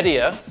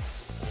Bedia.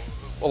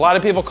 A lot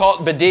of people call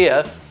it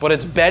Badia, but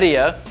it's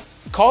Bedia.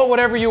 Call it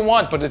whatever you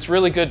want, but it's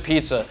really good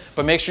pizza.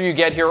 But make sure you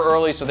get here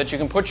early so that you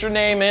can put your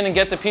name in and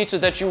get the pizza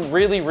that you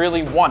really,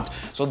 really want.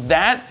 So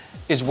that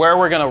is where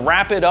we're going to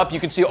wrap it up.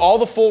 You can see all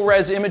the full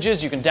res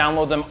images. You can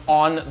download them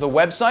on the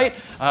website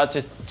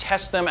to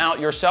test them out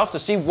yourself, to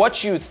see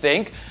what you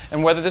think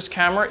and whether this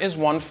camera is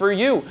one for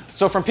you.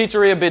 So from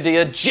Pizzeria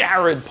Badia,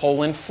 Jared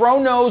Polin,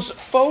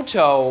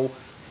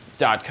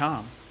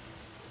 FroKnowsPhoto.com.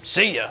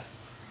 See ya.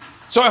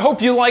 So I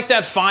hope you liked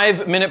that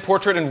 5-minute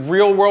portrait and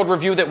real-world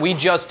review that we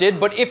just did,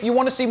 but if you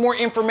want to see more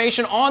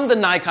information on the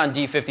Nikon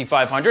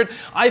D5500,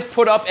 I've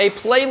put up a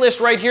playlist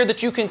right here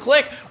that you can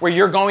click, where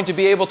you're going to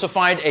be able to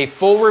find a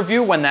full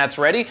review when that's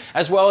ready,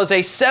 as well as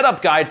a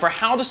setup guide for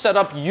how to set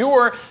up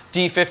your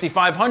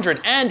D5500.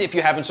 And if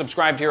you haven't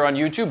subscribed here on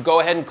YouTube, go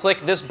ahead and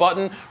click this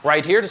button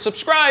right here to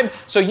subscribe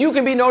so you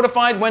can be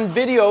notified when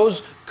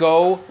videos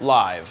go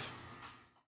live.